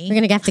 Too many. We're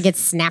going to have to get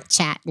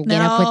Snapchat and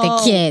get up with the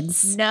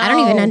kids. No. I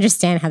don't even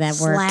understand how that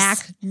works.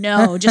 Slack.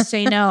 No. Just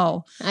say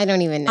no. I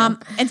don't even know.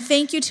 And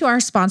thank you to our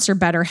sponsor,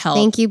 BetterHelp.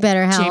 Thank you,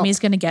 BetterHelp. Jamie's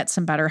going to get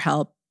some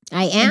BetterHelp.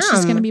 I am. And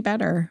she's going to be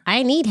better.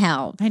 I need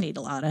help. I need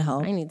a lot of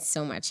help. I need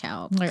so much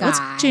help. Right,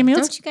 God, Jamie,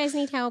 don't you guys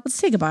need help? Let's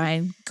say goodbye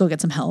and go get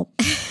some help.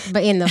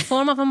 But in the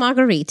form of a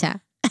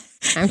margarita.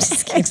 I'm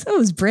just kidding. That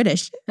was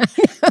British.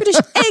 British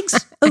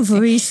eggs,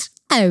 ovaries.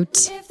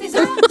 Out. If these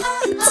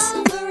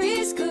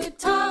ovaries could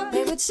talk,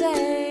 they would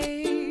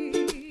say,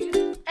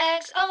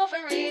 eggs,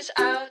 ovaries,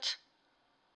 out.